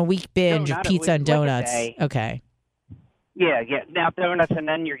 you go on a week binge of pizza and donuts. Okay. Yeah. Now donuts, and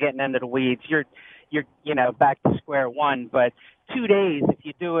then you're getting into the weeds. You're back to square one. But 2 days, if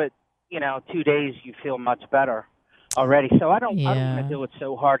you do it, 2 days, you feel much better already. So I don't want to do it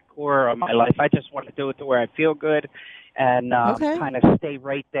so hardcore on my life. I just want to do it to where I feel good and kind of stay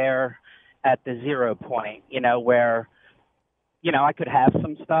right there at the 0 point. Where. I could have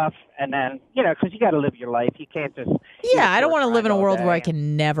some stuff, and then, because you got to live your life. You can't just... Yeah, I don't want to live in a world where I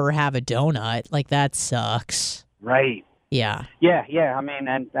can never have a donut. Like, that sucks. Right. Yeah. Yeah. I mean,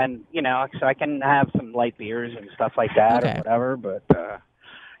 and so I can have some light beers and stuff like that or whatever, but,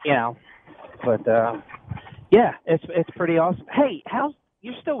 yeah, it's pretty awesome. Hey,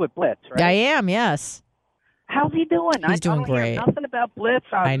 you're still with Blitz, right? I am, yes. How's he doing? He's doing great. Nothing about Blitz.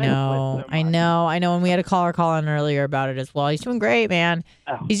 I know. And we had a caller call in earlier about it as well. He's doing great, man.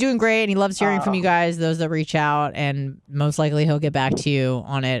 Oh. He's doing great, and he loves hearing from you guys, those that reach out, and most likely he'll get back to you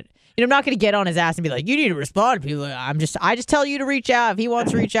on it. I'm not going to get on his ass and be like, you need to respond to people. I just tell you to reach out. If he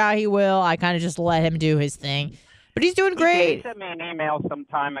wants to reach out, he will. I kind of just let him do his thing. But he's doing great. He sent me an email some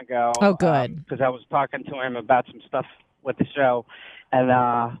time ago. Oh, good. Because I was talking to him about some stuff with the show, and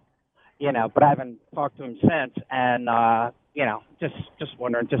but I haven't talked to him since. And just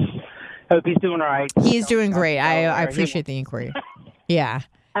wondering, just hope he's doing all right. He's doing great. I appreciate the inquiry. Yeah,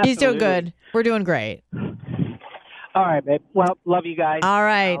 he's doing good. We're doing great. All right, babe. Well, love you guys. All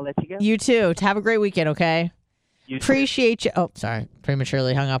right. I'll let you go. You too. Have a great weekend, okay? You Appreciate you. Oh, sorry.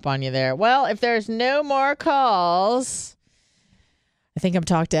 Prematurely hung up on you there. Well, if there's no more calls, I think I'm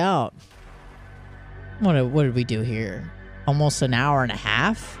talked out. What did we do here? Almost an hour and a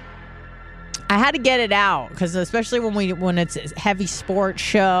half? I had to get it out because especially when it's a heavy sports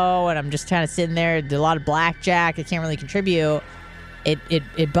show and I'm just kind of sitting there, did a lot of blackjack. I can't really contribute.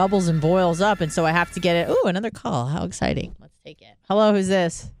 It bubbles and boils up, and so I have to get it. Ooh, another call. How exciting. Let's take it. Hello, who's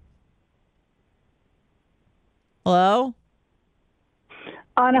this? Hello?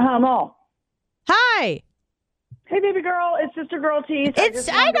 Anna Hummel. Hi. Hey, baby girl. It's Sister Girl Tease.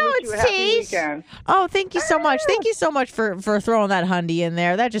 I know it's Tease. Oh, thank you so much. Thank you so much for throwing that hundy in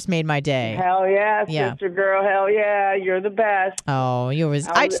there. That just made my day. Hell yeah, Sister Girl. Hell yeah. You're the best. Oh,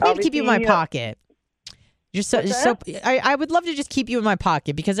 I just need to keep you in my pocket. I would love to just keep you in my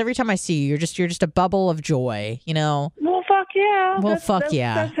pocket because every time I see you, you're just a bubble of joy, you know? Well, fuck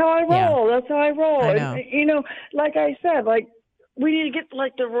yeah. That's how I roll. Yeah. That's how I roll. I know. And, like I said, we need to get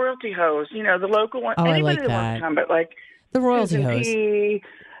the royalty hose, the local one. Oh, Anybody I like that. Wants to come, but the royalty Susan hose. P,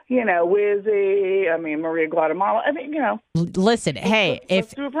 Wizzy, Maria Guatemala. Listen, hey,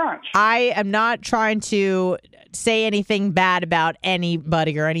 let's do a brunch. I am not trying to say anything bad about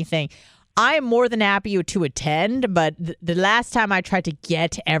anybody or anything. I am more than happy to attend, but the last time I tried to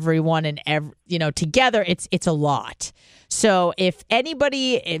get everyone and together, it's a lot. So if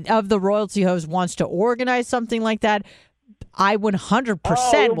anybody of the royalty host wants to organize something like that, I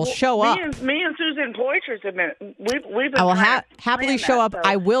 100% will show up. Me and Susan Poitras have been. We've been. I will happily show up.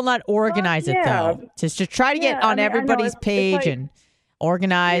 I will not organize it though. Just to try to get on everybody's page and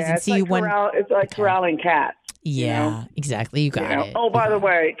organize and see when. It's like corralling cats. Yeah, exactly. You got it. Oh, by the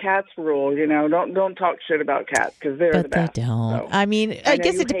way, cats rule. Don't talk shit about cats because they're the best. They don't. So. I mean, I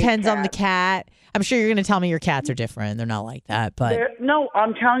guess it depends on the cat. I'm sure you're going to tell me your cats are different. They're not like that, but no,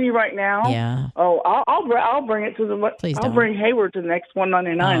 I'm telling you right now. Yeah. Oh, I'll bring it to the. Please I'll don't. bring Hayward to the next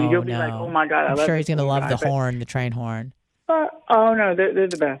 199, and you'll be like, oh my god, I'm sure he's going to love the horn, the train horn. Oh no, they're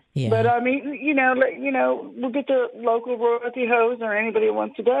the best. Yeah. But I mean, we'll get the local royalty hose or anybody who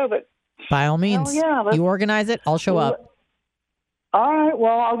wants to go, but. By all means, you organize it. I'll show up. All right.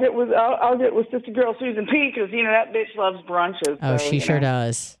 Well, I'll get with Sister Girl Susan P because that bitch loves brunches. Oh, so, she sure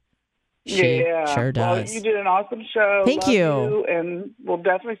does. She sure does. Well, you did an awesome show. Thank you. And we'll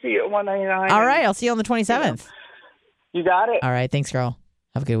definitely see you at 199. All right. I'll see you on the 27th. You got it. All right. Thanks, girl.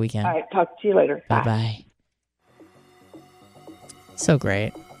 Have a good weekend. All right. Talk to you later. Bye bye. So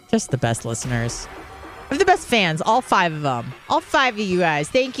great. Just the best listeners. We have the best fans, all 5 of them. All 5 of you guys.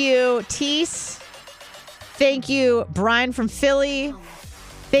 Thank you, Tease. Thank you, Brian from Philly.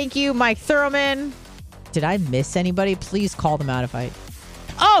 Thank you, Mike Thurman. Did I miss anybody? Please call them out if I...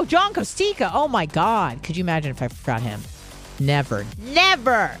 Oh, John Costica. Oh, my God. Could you imagine if I forgot him? Never.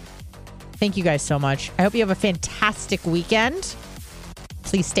 Never. Thank you guys so much. I hope you have a fantastic weekend.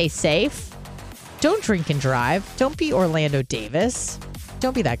 Please stay safe. Don't drink and drive. Don't be Orlando Davis.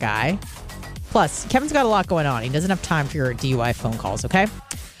 Don't be that guy. Plus, Kevin's got a lot going on. He doesn't have time for your DUI phone calls, okay?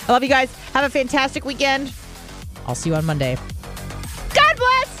 I love you guys. Have a fantastic weekend. I'll see you on Monday.